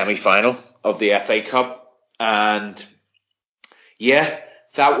the semi-final of the FA Cup, and yeah,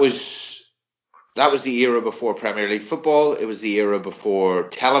 that was the era before Premier League football. It was the era before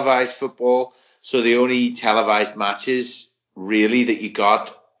televised football. So the only televised matches really that you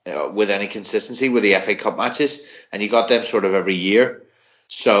got with any consistency were the FA Cup matches, and you got them sort of every year.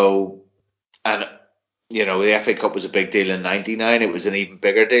 So, and the FA Cup was a big deal in '99. It was an even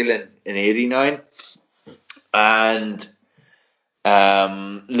bigger deal in '89, and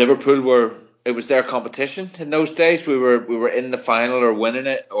Liverpool it was their competition in those days. We were in the final or winning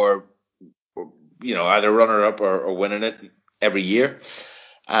it, or either runner up or winning it every year.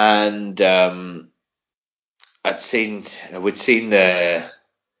 And we'd seen the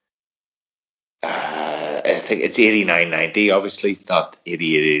I think it's 89-90, obviously not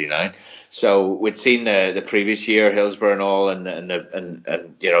 88-89. So we'd seen the previous year, Hillsborough and all, and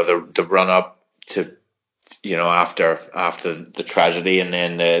the run up to after the tragedy, and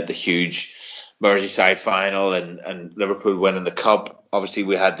then the huge Merseyside final and Liverpool winning the cup. Obviously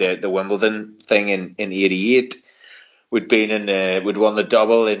we had the Wimbledon thing in '88. We'd won the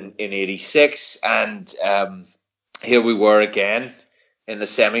double in '86, and here we were again in the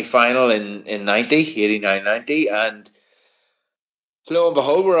semi-final in 89-90, and lo and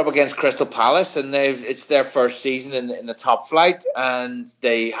behold, we're up against Crystal Palace, and it's their first season in the top flight, and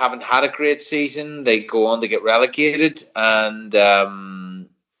they haven't had a great season. They go on to get relegated, and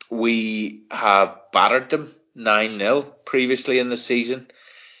we have battered them 9-0 previously in the season.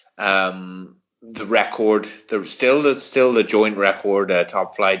 The record, still the joint record,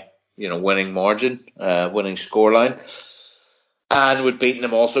 top flight, winning margin, winning scoreline. And we'd beaten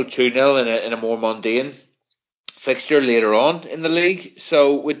them also 2-0 in a more mundane fixture later on in the league.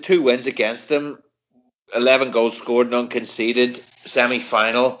 So with 2 wins against them, 11 goals scored, none conceded,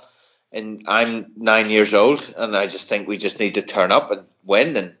 semi-final, and I'm 9 years old, and I just think we just need to turn up and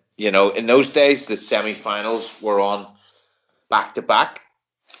win. And in those days, the semi-finals were on back-to-back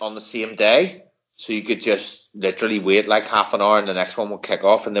on the same day, so you could just literally wait like half an hour, and the next one would kick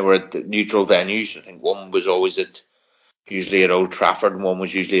off, and they were at the neutral venues. I think one was always usually at Old Trafford, and one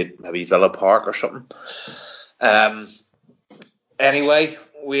was usually at maybe Villa Park or something. Anyway,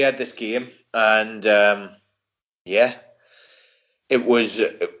 we had this game, and it was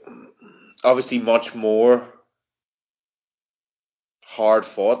obviously much more hard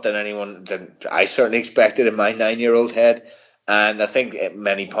fought than I certainly expected in my 9-year-old head, and I think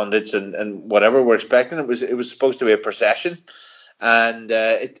many pundits and whatever were expecting it was supposed to be a procession, and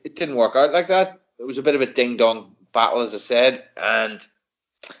it didn't work out like that. It was a bit of a ding dong battle, as I said, and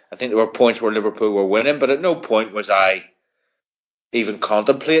I think there were points where Liverpool were winning, but at no point was I even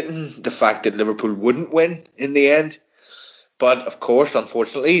contemplating the fact that Liverpool wouldn't win in the end. But of course,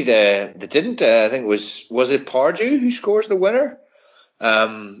 unfortunately, they didn't. I think was it Pardew who scores the winner?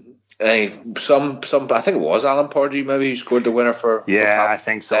 I think it was Alan Pardew maybe who scored the winner for. Yeah, I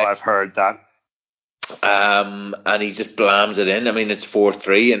think so. I've heard that. And he just blams it in. I mean, it's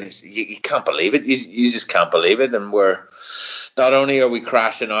 4-3, and you can't believe it. You just can't believe it. And not only are we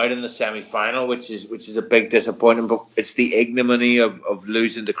crashing out in the semi-final, which is a big disappointment, but it's the ignominy of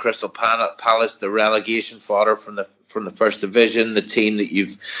losing to Crystal Palace, the relegation fodder from the first division, the team that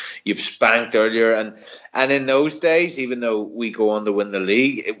you've spanked earlier, and in those days, even though we go on to win the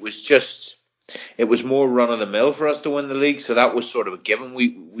league, it was more run of the mill for us to win the league. So that was sort of a given.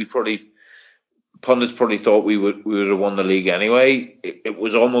 Pundits probably thought we would have won the league anyway. It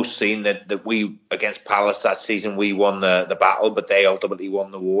was almost seen that we, against Palace that season, we won the battle, but they ultimately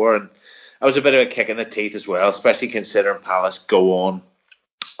won the war. And that was a bit of a kick in the teeth as well, especially considering Palace go on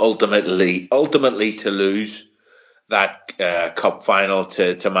ultimately to lose that cup final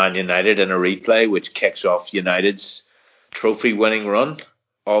to Man United in a replay, which kicks off United's trophy winning run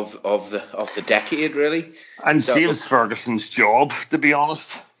of the decade, really, and saves Ferguson's job, to be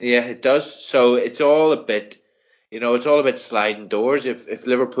honest. Yeah, it does. So it's all a bit sliding doors. If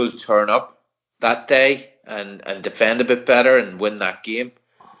Liverpool turn up that day and defend a bit better and win that game,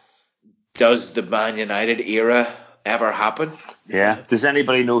 does the Man United era ever happen? Yeah. Does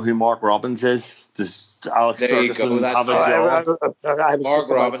anybody know who Mark Robbins is? Does Alex Ferguson have a job? Mark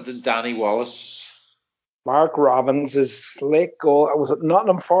Robbins and Danny Wallace. Mark Robbins is late goal. Was it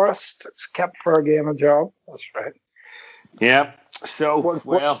Nottingham Forest? It's kept Fergie in a job. That's right. Yeah. So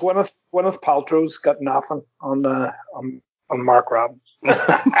Gwyneth Paltrow's got nothing on Mark Robbins.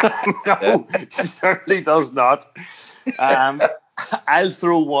 No, she certainly does not. I'll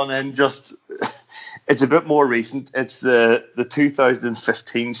throw one in. It's a bit more recent. It's the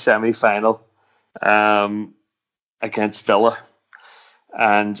 2015 semi-final against Villa,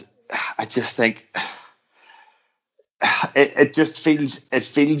 and I just think it just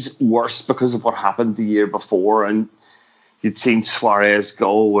feels worse because of what happened the year before, and you'd seen Suarez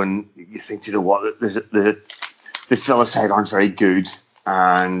go, and you think, you know what, this Villa side aren't very good,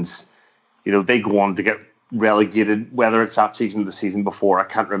 and They go on to get relegated, whether it's that season or the season before, I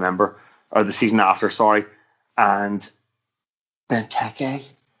can't remember, or the season after, sorry. And Benteke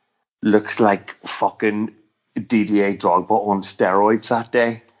looks like fucking Didier Drogba on steroids that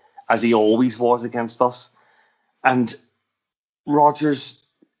day, as he always was against us. And Rodgers,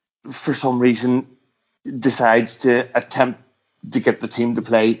 for some reason, decides to attempt to get the team to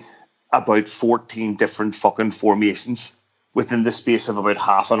play about 14 different fucking formations within the space of about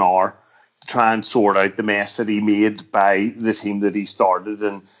half an hour to try and sort out the mess that he made by the team that he started.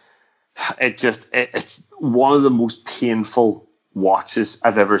 And it's one of the most painful watches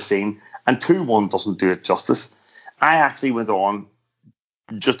I've ever seen. And 2-1 doesn't do it justice. I actually went on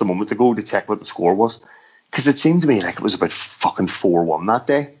just a moment ago to check what the score was, because it seemed to me like it was about fucking 4-1 that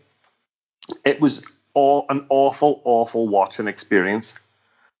day. It was an awful, awful watching experience.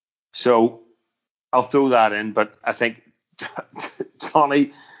 So I'll throw that in, but I think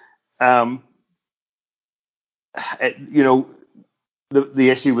Johnny, the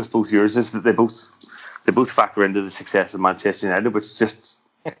issue with both yours is that they both factor into the success of Manchester United, which just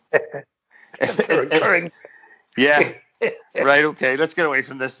it's recurring. Yeah. Right. Okay. Let's get away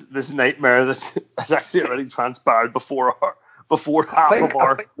from this nightmare that's actually already transpired before half of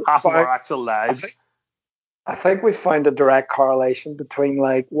our actual lives. I think we found a direct correlation between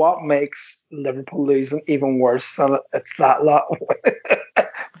like what makes Liverpool losing even worse, and it's that lot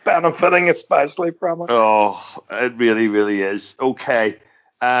benefiting especially from it. Oh, it really, really is. Okay,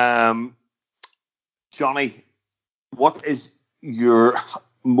 Johnny, what is your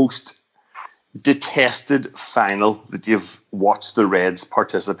most detested final that you've watched the Reds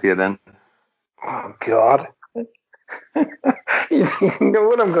participate in? Oh God. You know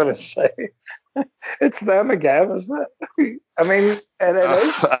what I'm going to say? It's them again, isn't it? I mean, it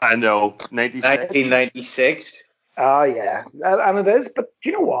is. I know. 1996. Oh, yeah. And it is. But do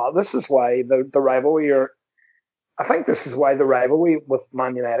you know what? This is why the rivalry I think this is why the rivalry with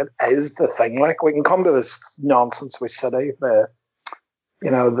Man United is the thing. Like, we can come to this nonsense with City. I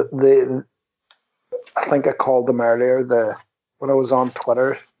think I called them earlier, when I was on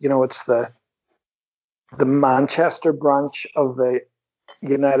Twitter, it's the Manchester branch of the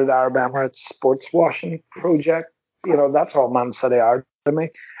United Arab Emirates sports washing project. That's all Man City are to me.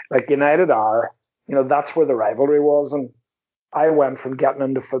 Like, United are, that's where the rivalry was. And I went from getting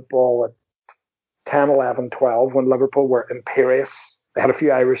into football at 10, 11, 12 when Liverpool were imperious. They had a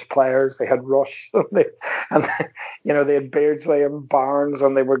few Irish players. They had Rush. They had Beardsley and Barnes,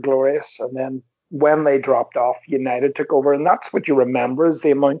 and they were glorious. And then when they dropped off, United took over. And that's what you remember is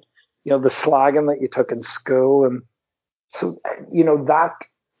the amount, the slagging that you took in school. And so, that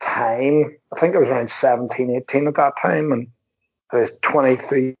time, I think I was around 17, 18 at that time. And it was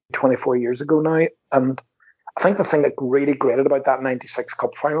 23, 24 years ago now. And I think the thing that really grated about that 96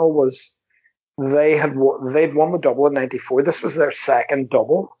 Cup final was they'd won the double in 94. This was their second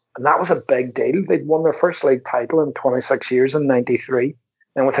double. And that was a big deal. They'd won their first league title in 26 years in 93.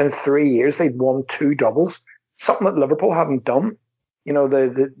 And within 3 years, they'd won two doubles, something that Liverpool hadn't done.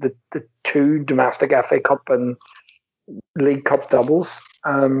 The two domestic FA Cup and League Cup doubles.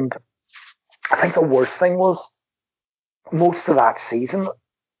 And I think the worst thing was most of that season,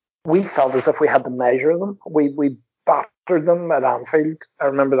 we felt as if we had to measure them. We battered them at Anfield. I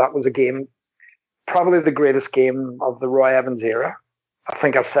remember that was a game, probably the greatest game of the Roy Evans era. I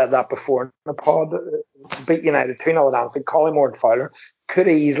think I've said that before in the pod. Beat United 2-0 at Anfield. Collymore and Fowler could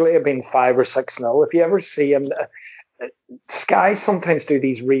easily have been 5 or 6-0. If you ever see him, Sky sometimes do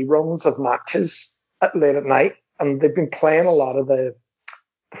these reruns of matches late at night, and they've been playing a lot of the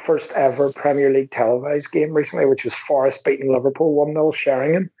first ever Premier League televised game recently, which was Forest beating Liverpool 1-0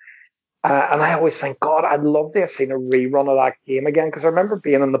 Sheringham. And I always think, God, I'd love to have seen a rerun of that game again, because I remember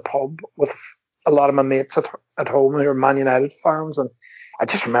being in the pub with a lot of my mates at home who are Man United fans, and I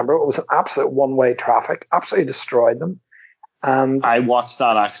just remember it was an absolute one-way traffic, absolutely destroyed them. And I watched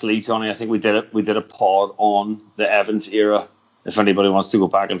that actually, Johnny. I think we did a pod on the Evans era, if anybody wants to go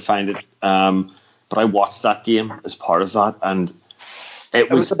back and find it. But I watched that game as part of that, and it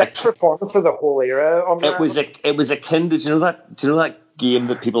was the best performance of the whole era. It was akin to, do you know that game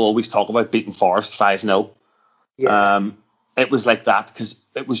that people always talk about, beating Forest 5-0? Yeah. It was like that, because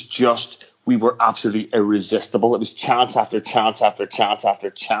it was just, we were absolutely irresistible. It was chance after chance after chance after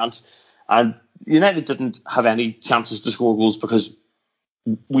chance. And United didn't have any chances to score goals because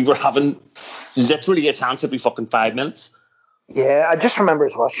we were having literally a chance every fucking 5 minutes. Yeah, I just remember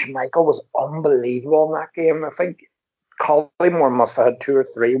as well, Schmeichel was unbelievable in that game. I think Collymore must have had 2 or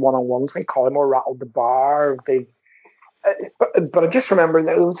 3 one-on-ones. I think Collymore rattled the bar. But I just remember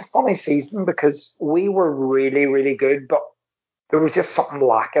it was a funny season because we were really, really good, but there was just something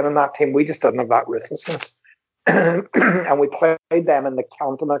lacking in that team. We just didn't have that ruthlessness. And we played them in the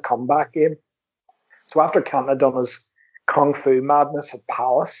Cantona comeback game. So after Cantona done his Kung Fu madness at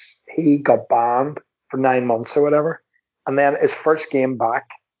Palace, he got banned for 9 months or whatever. And then his first game back,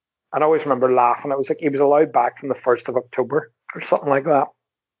 and I always remember laughing. It was like he was allowed back from the 1st of October or something like that.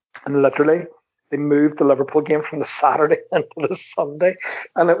 And literally, they moved the Liverpool game from the Saturday into the Sunday.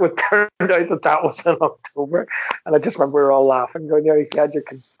 And it would turn out that was in October. And I just remember we were all laughing, going, you had your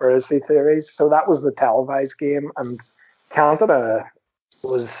conspiracy theories. So that was the televised game. And Cantona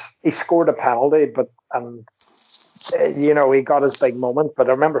he scored a penalty, but he got his big moment. But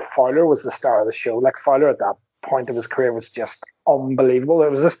I remember Fowler was the star of the show. Like, Fowler at that point of his career was just unbelievable. It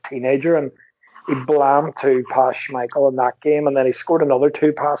was this teenager, and he blammed 2 past Schmeichel in that game, and then he scored another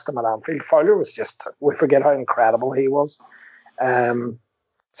 2 past him at Anfield. Fowler was just, we forget how incredible he was.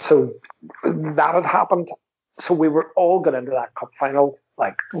 So that had happened. So we were all going into that cup final.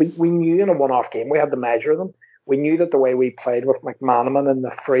 Like, we knew in a one-off game, we had to measure them. We knew that the way we played with McManaman in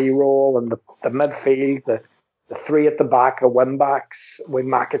the free roll and the midfield, the 3 at the back, the wing backs with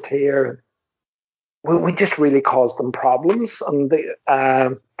McAteer, we just really caused them problems. And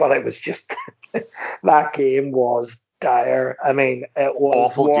but it was just that game was dire. I mean, it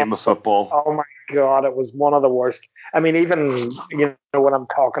was awful game of football. Oh my God, it was one of the worst. I mean, even when I'm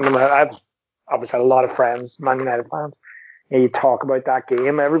talking to I've obviously had a lot of friends, Man United fans. You talk about that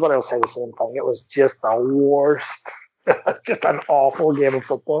game, everybody will say the same thing. It was just the worst. Just an awful game of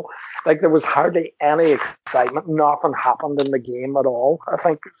football. Like, there was hardly any excitement. Nothing happened in the game at all. I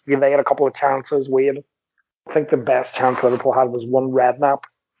think they had a couple of chances. I think the best chance Liverpool had was one Redknapp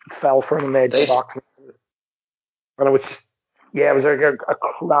fell for him in the edge of the box. And it was just, it was like a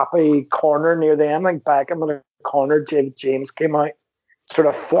crappy corner near the end. Like Beckham in a corner, James came out, sort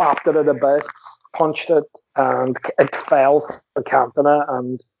of flapped it at a bit, punched it, and it fell for Cantona,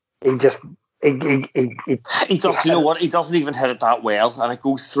 and he just... He does. You know what? He doesn't even hit it that well, and it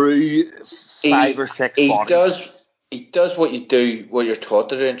goes through 5 or 6 bodies. He does what you're taught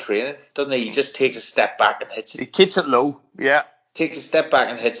to do in training, doesn't he? He just takes a step back and hits it. He keeps it low. Yeah. Takes a step back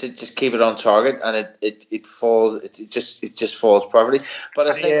and hits it. Just keep it on target, and it falls. It just falls perfectly. But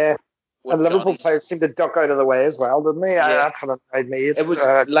I think. And Liverpool players seemed to duck out of the way as well, didn't they? Yeah. That's what annoyed me. It was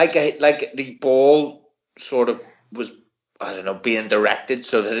like the ball sort of was, I don't know, being directed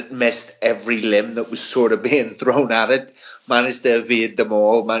so that it missed every limb that was sort of being thrown at it. Managed to evade them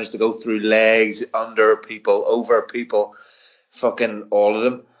all. Managed to go through legs, under people, over people, fucking all of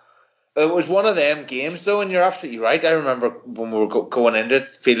them. It was one of them games, though, and you're absolutely right. I remember when we were going into it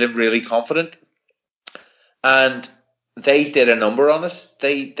feeling really confident, and they did a number on us.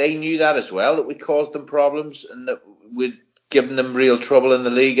 They knew that as well, that we caused them problems and that we'd given them real trouble in the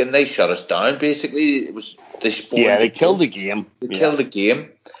league, and they shut us down. Basically, it was they killed the game. They killed the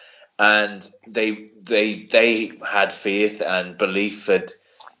game, and they had faith and belief that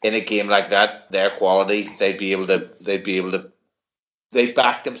in a game like that, their quality, they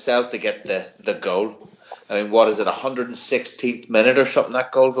backed themselves to get the goal. I mean, what is it, 116th minute or something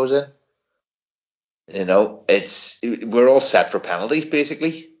that goal goes in? You know, we're all set for penalties,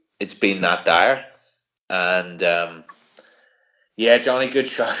 basically. It's been that dire. And, Johnny, good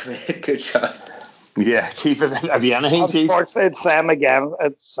shot, mate. Good shot. Yeah, Chief, have you anything, Chief? Unfortunately, it's them again.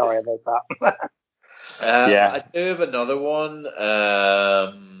 Sorry about that. I do have another one.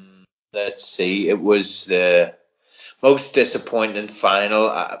 Let's see. It was the most disappointing final.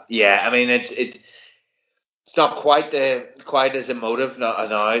 I mean, it's not quite as emotive now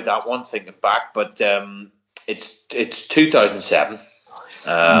that one, thinking back, but it's 2007.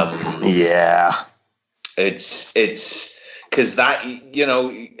 It's because that,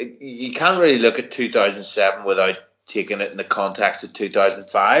 you can't really look at 2007 without taking it in the context of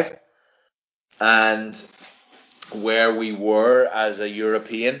 2005 and where we were as a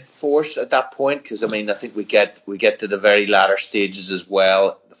European force at that point. Because I mean, I think we get to the very latter stages as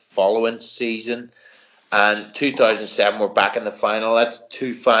well the following season. And 2007, we're back in the final. That's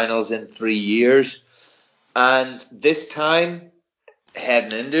 2 finals in 3 years. And this time,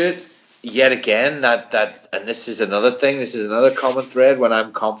 heading into it, yet again, that and this is another thing. This is another common thread. When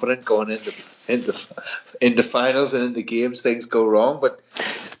I'm confident going into finals and into games, things go wrong. But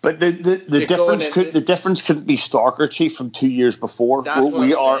the difference couldn't be starker, Chief, from 2 years before.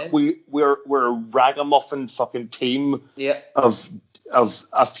 We're a ragamuffin fucking team of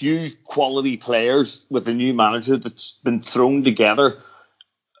a few quality players with a new manager that's been thrown together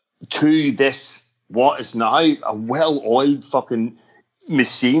to this, what is now a well-oiled fucking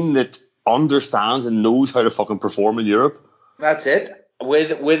machine that understands and knows how to fucking perform in Europe. That's it.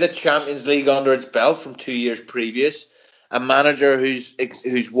 With a Champions League under its belt from 2 years previous, a manager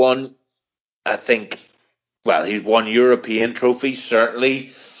who's won, I think, well, he's won European trophies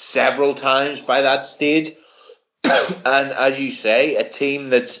certainly several times by that stage, and as you say, a team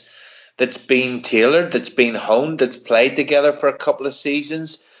that's been tailored, that's been honed, that's played together for a couple of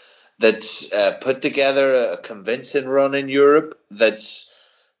seasons, that's put together a convincing run in Europe, that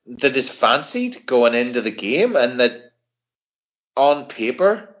is fancied going into the game, and that on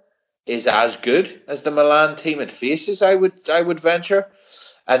paper is as good as the Milan team it faces. I would venture,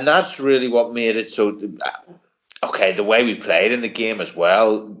 and that's really what made it so. Okay, the way we played in the game as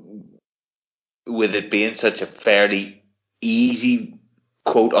well, with it being such a fairly easy,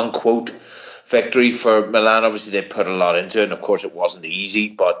 quote unquote, victory for Milan. Obviously, they put a lot into it, and of course, it wasn't easy,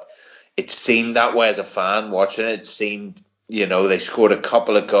 but it seemed that way as a fan watching it. It seemed, they scored a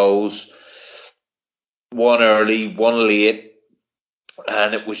couple of goals, one early, one late,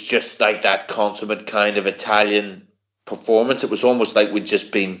 and it was just like that consummate kind of Italian performance. It was almost like we'd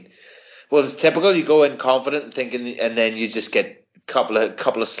just been, well, it's typical. You go in confident and thinking, and then you just get a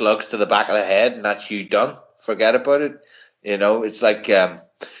couple of slugs to the back of the head, and that's you done. Forget about it. It's like if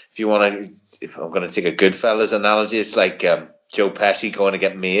I'm going to take a Goodfellas analogy, it's like Joe Pesci going to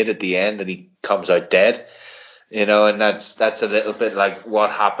get made at the end and he comes out dead. And that's a little bit like what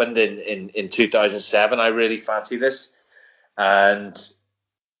happened in 2007. I really fancy this. And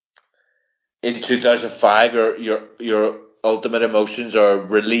in 2005, your ultimate emotions are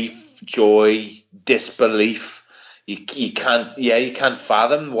relief, joy, disbelief. You can't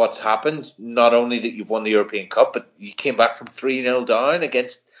fathom what's happened. Not only that you've won the European Cup, but you came back from 3-0 down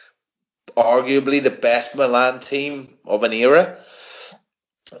against arguably the best Milan team of an era.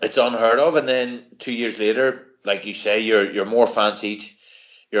 It's unheard of. And then 2 years later, like you say, you're more fancied.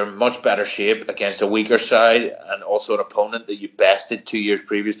 You're in much better shape against a weaker side and also an opponent that you bested 2 years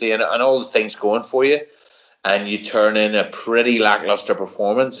previously, and all the things going for you. And you turn in a pretty lackluster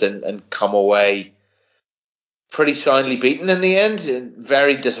performance and come away pretty soundly beaten in the end.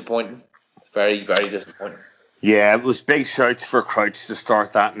 Very disappointing. Very, very disappointing. Yeah, it was big shouts for Crouch to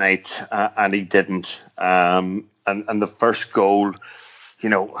start that night, and he didn't. And the first goal,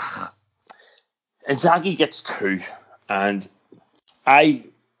 Inzaghi gets two, and I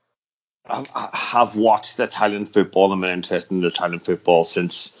have watched Italian football and been interested in Italian football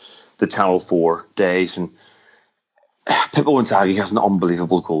since the Channel 4 days, and Pippo Inzaghi has an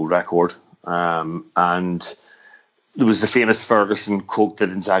unbelievable goal record, and there was the famous Ferguson quote that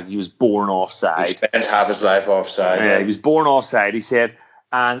Inzaghi was born offside. He spends half his life offside. Yeah, he was born offside, he said.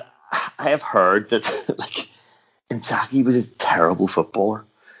 And I have heard that Inzaghi was a terrible footballer,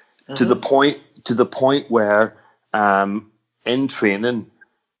 to the point where in training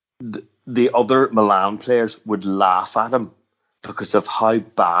the other Milan players would laugh at him because of how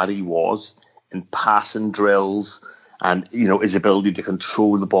bad he was in passing drills and his ability to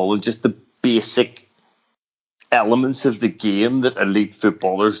control the ball and just the basic elements of the game that elite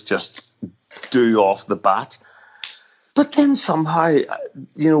footballers just do off the bat. But then somehow,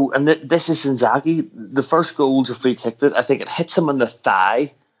 and this is Inzaghi, the first goal's a free kick that I think it hits him on the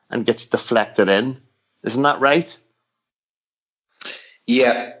thigh and gets deflected in. Isn't that right?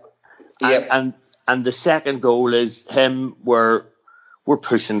 Yeah. And the second goal is him we're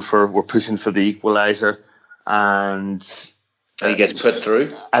pushing for the equaliser, and he gets put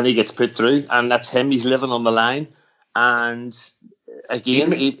through. And that's him. He's living on the line. And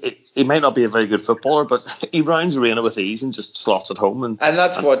again, he might not be a very good footballer, but he rounds Reina with ease and just slots it home. And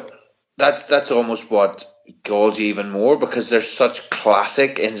that's almost what galls you even more, because there's such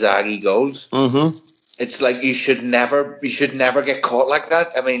classic Inzaghi goals. Mm-hmm. It's like you should never get caught like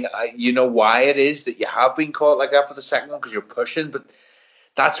that. I mean, you know why it is that you have been caught like that for the second one, because you're pushing, but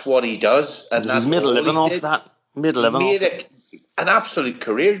that's what he does, and he's made a living off that. Made an absolute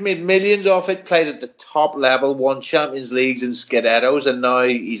career. He's made millions off it. Played at the top level, won Champions Leagues and Scudettos, and now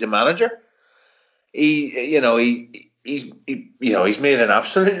he's a manager. He's made an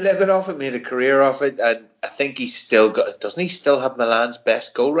absolute living off it. Made a career off it, and I think he's still got. Doesn't he still have Milan's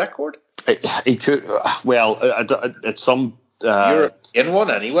best goal record? He could. Well, at some. European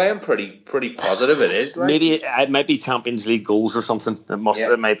one anyway. I'm pretty positive it is. Maybe it might be Champions League goals or something.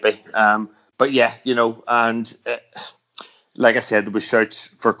 It might be. But yeah, and like I said, there was shouts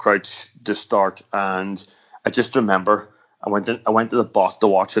for Crouch to start, and I just remember I went to the box to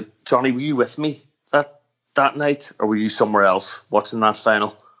watch it. Johnny, were you with me that night, or were you somewhere else watching that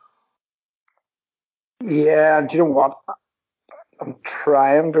final? Yeah, do you know what? I'm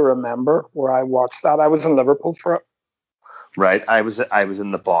trying to remember where I watched that. I was in Liverpool for it. Right, I was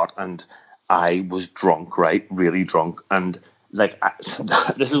in the bot, and I was drunk, right, really drunk, and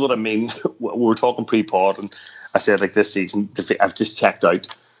this is what I mean. We were talking pre-pod, and I said like this season, I've just checked out.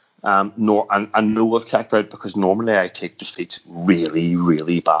 I know I've checked out because normally I take defeats really,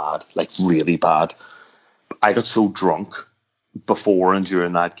 really bad, like really bad. I got so drunk before and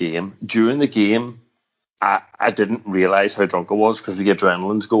during that game. During the game, I didn't realise how drunk I was because the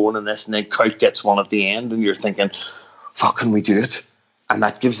adrenaline's going and this, and then Cout gets one at the end, and you're thinking, fuck, can we do it? And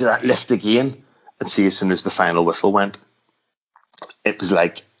that gives you that lift again. And see, as soon as the final whistle went, it was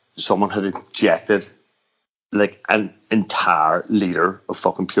like someone had injected like an entire litre of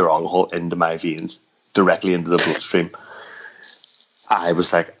fucking pure alcohol into my veins, directly into the bloodstream. I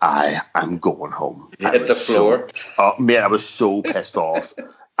was like, I'm going home. You hit the floor. Mate, I was so pissed off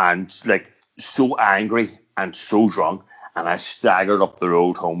and like so angry and so drunk. And I staggered up the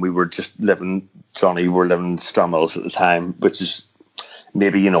road home. We were just living, Johnny, we were living in Sturmills at the time, which is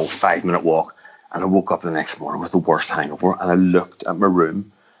maybe, 5-minute walk. And I woke up the next morning with the worst hangover. And I looked at my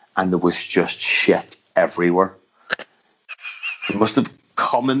room and there was just shit everywhere. It must have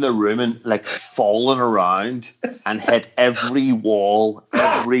come in the room and like fallen around and hit every wall,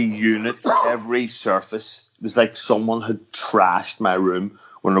 every unit, every surface. It was like someone had trashed my room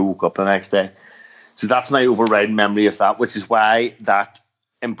when I woke up the next day. So that's my overriding memory of that, which is why that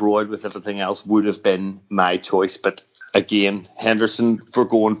embroidered with everything else would have been my choice. But again, Henderson for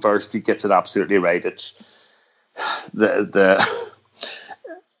going first, he gets it absolutely right. It's the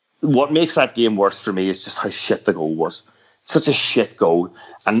what makes that game worse for me is just how shit the goal was. Such a shit goal,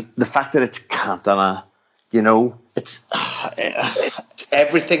 and the fact that it's Cantona, it's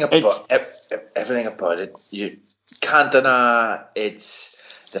everything about it. Cantona,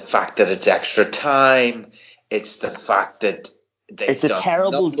 it's the fact that it's extra time. It's the fact that it's a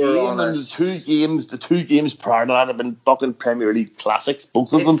terrible game, and the two games prior to that have been fucking Premier League classics,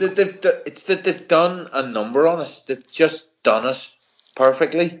 both of them. It's that they've done a number on us. They've just done us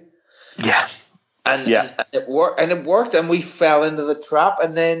perfectly. Yeah. And it worked, and we fell into the trap,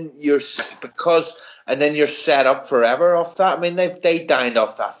 and then you're set up forever off that. I mean, they dined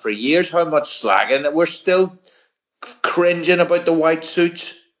off that for years. How much slagging? We're still cringing about the white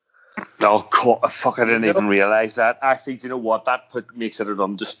suits. No, fuck! I didn't even realise that. Actually, do you know what? That makes it an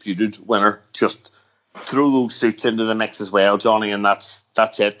undisputed winner. Just throw those suits into the mix as well, Johnny, and that's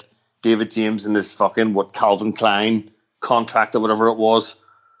it. David James and his fucking Calvin Klein contract or whatever it was.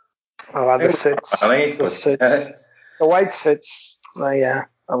 Oh, the suits. The white suits. Yeah,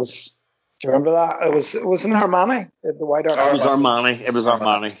 I was. Do you remember that? It was in Armani. The white Armani. It was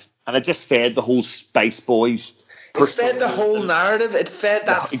Armani, and it just fed the whole Spice Boys. It fed the whole narrative. It fed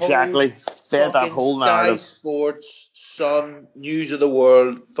that whole narrative. Sky Sports, Sun, News of the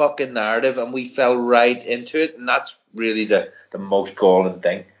World, fucking narrative, and we fell right into it, and that's really the most galling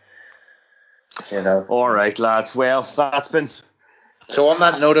thing. All right, lads. Well, that's been. So on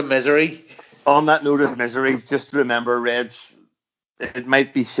that note of misery, just remember, Reds, it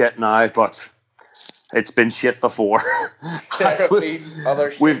might be shit now, but it's been shit before. We've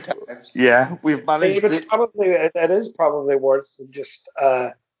managed. It is probably worth just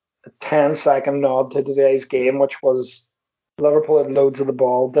a 10-second nod to today's game, which was Liverpool had loads of the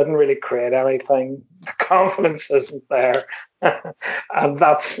ball, didn't really create anything. The confidence isn't there. And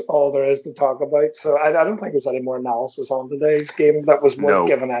that's all there is to talk about. So I don't think there's any more analysis on today's game that was worth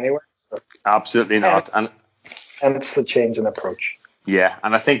giving anyway. So, absolutely not. And it's the change in approach. Yeah,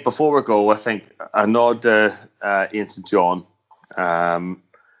 and I think before we go, a nod to Ian St. John,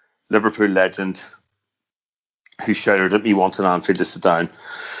 Liverpool legend, who shouted at me once in Anfield to sit down.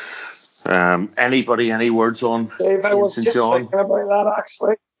 Any words on Dave, I Ian was St. just John? thinking about that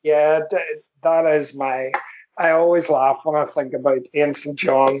actually. Yeah, that is I always laugh when I think about Ian St.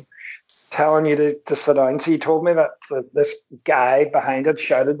 John telling you to sit down. So you told me that this guy behind it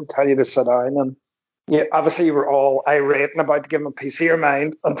shouted to tell you to sit down, and obviously you were all irate and about to give him a piece of your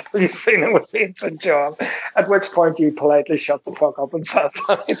mind until you seen it with Ian St. John, at which point you politely shut the fuck up and sat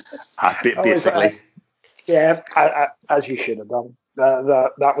down. Basically. As you should have done.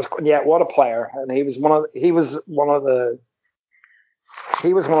 That was what a player, and he was one of the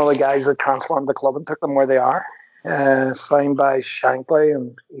guys that transformed the club and took them where they are. Signed by Shankly,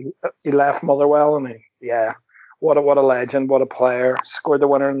 and he left Motherwell, and what a legend, what a player. Scored the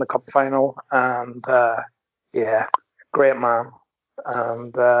winner in the cup final, and great man,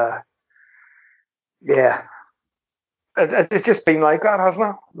 and it's just been like that, hasn't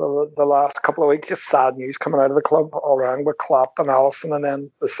it? The last couple of weeks, just sad news coming out of the club all around with Klopp and Alisson, and then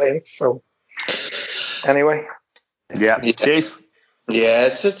the Saints. So anyway, Chief. Yeah,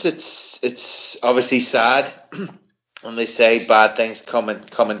 it's obviously sad, and they say bad things come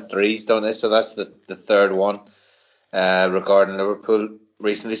in threes, don't they? So that's the third one regarding Liverpool.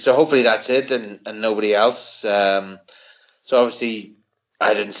 recently. So hopefully that's it and nobody else. So obviously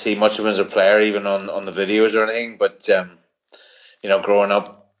I didn't see much of him as a player, even on the videos or anything. But growing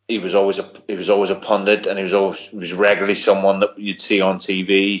up, he was always a pundit, and he was regularly someone that you'd see on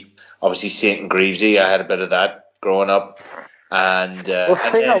TV. Obviously, St. Greavesy, I had a bit of that growing up. And I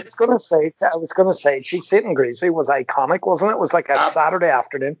was going to say, Chief St. Greavesy was iconic, wasn't it? It was like a Saturday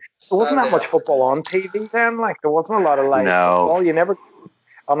afternoon. There wasn't that much football on TV then. Like there wasn't a lot of live football. You never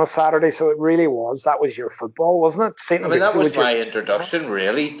on a Saturday, so it really was. That was your football, wasn't it? That was my introduction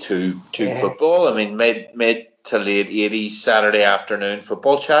really to football. I mean, mid to late 80s Saturday afternoon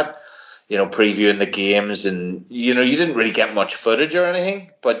football chat. Previewing the games, and you didn't really get much footage or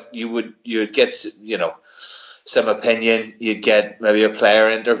anything, but you'd get some opinion. You'd get maybe a player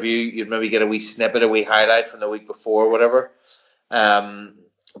interview. You'd maybe get a wee snippet, a wee highlight from the week before, or whatever.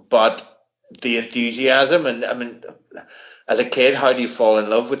 But the enthusiasm, and I mean, as a kid, how do you fall in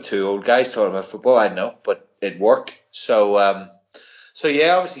love with two old guys talking about football? I don't know, but it worked. So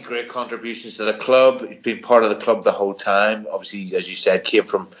yeah, obviously great contributions to the club. He's been part of the club the whole time. Obviously, as you said,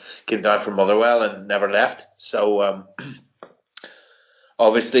 came down from Motherwell and never left. So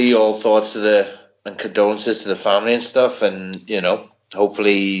obviously, all thoughts and condolences to the family and stuff. And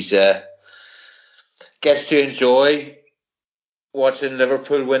hopefully he's gets to enjoy watching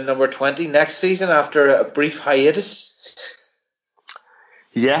Liverpool win number 20 next season after a brief hiatus.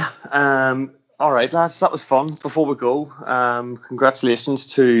 Yeah. All right, lads, that was fun. Before we go, congratulations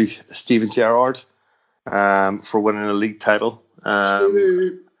to Steven Gerrard for winning a league title. Yeah,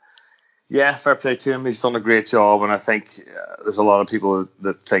 fair play to him. He's done a great job, and I think there's a lot of people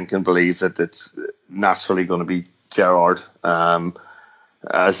that think and believe that it's naturally going to be Gerrard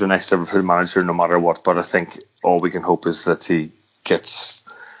as the next Liverpool manager, no matter what. But I think all we can hope is that he gets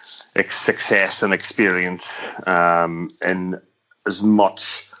success and experience in as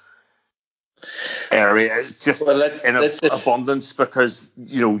much area just abundance, because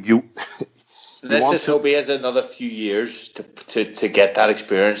let's just hope he has another few years to get that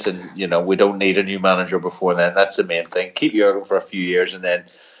experience, and we don't need a new manager before then. That's the main thing. Keep Jurgen for a few years, and then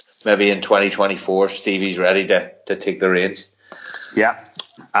maybe in 2024 Stevie's ready to take the reins. Yeah,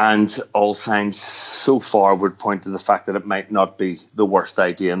 and all signs so far would point to the fact that it might not be the worst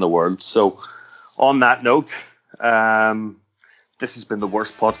idea in the world. So on that note, this has been the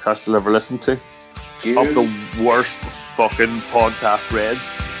worst podcast you'll ever listen to. Of the worst fucking podcast,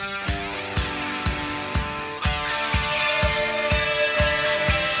 Reds.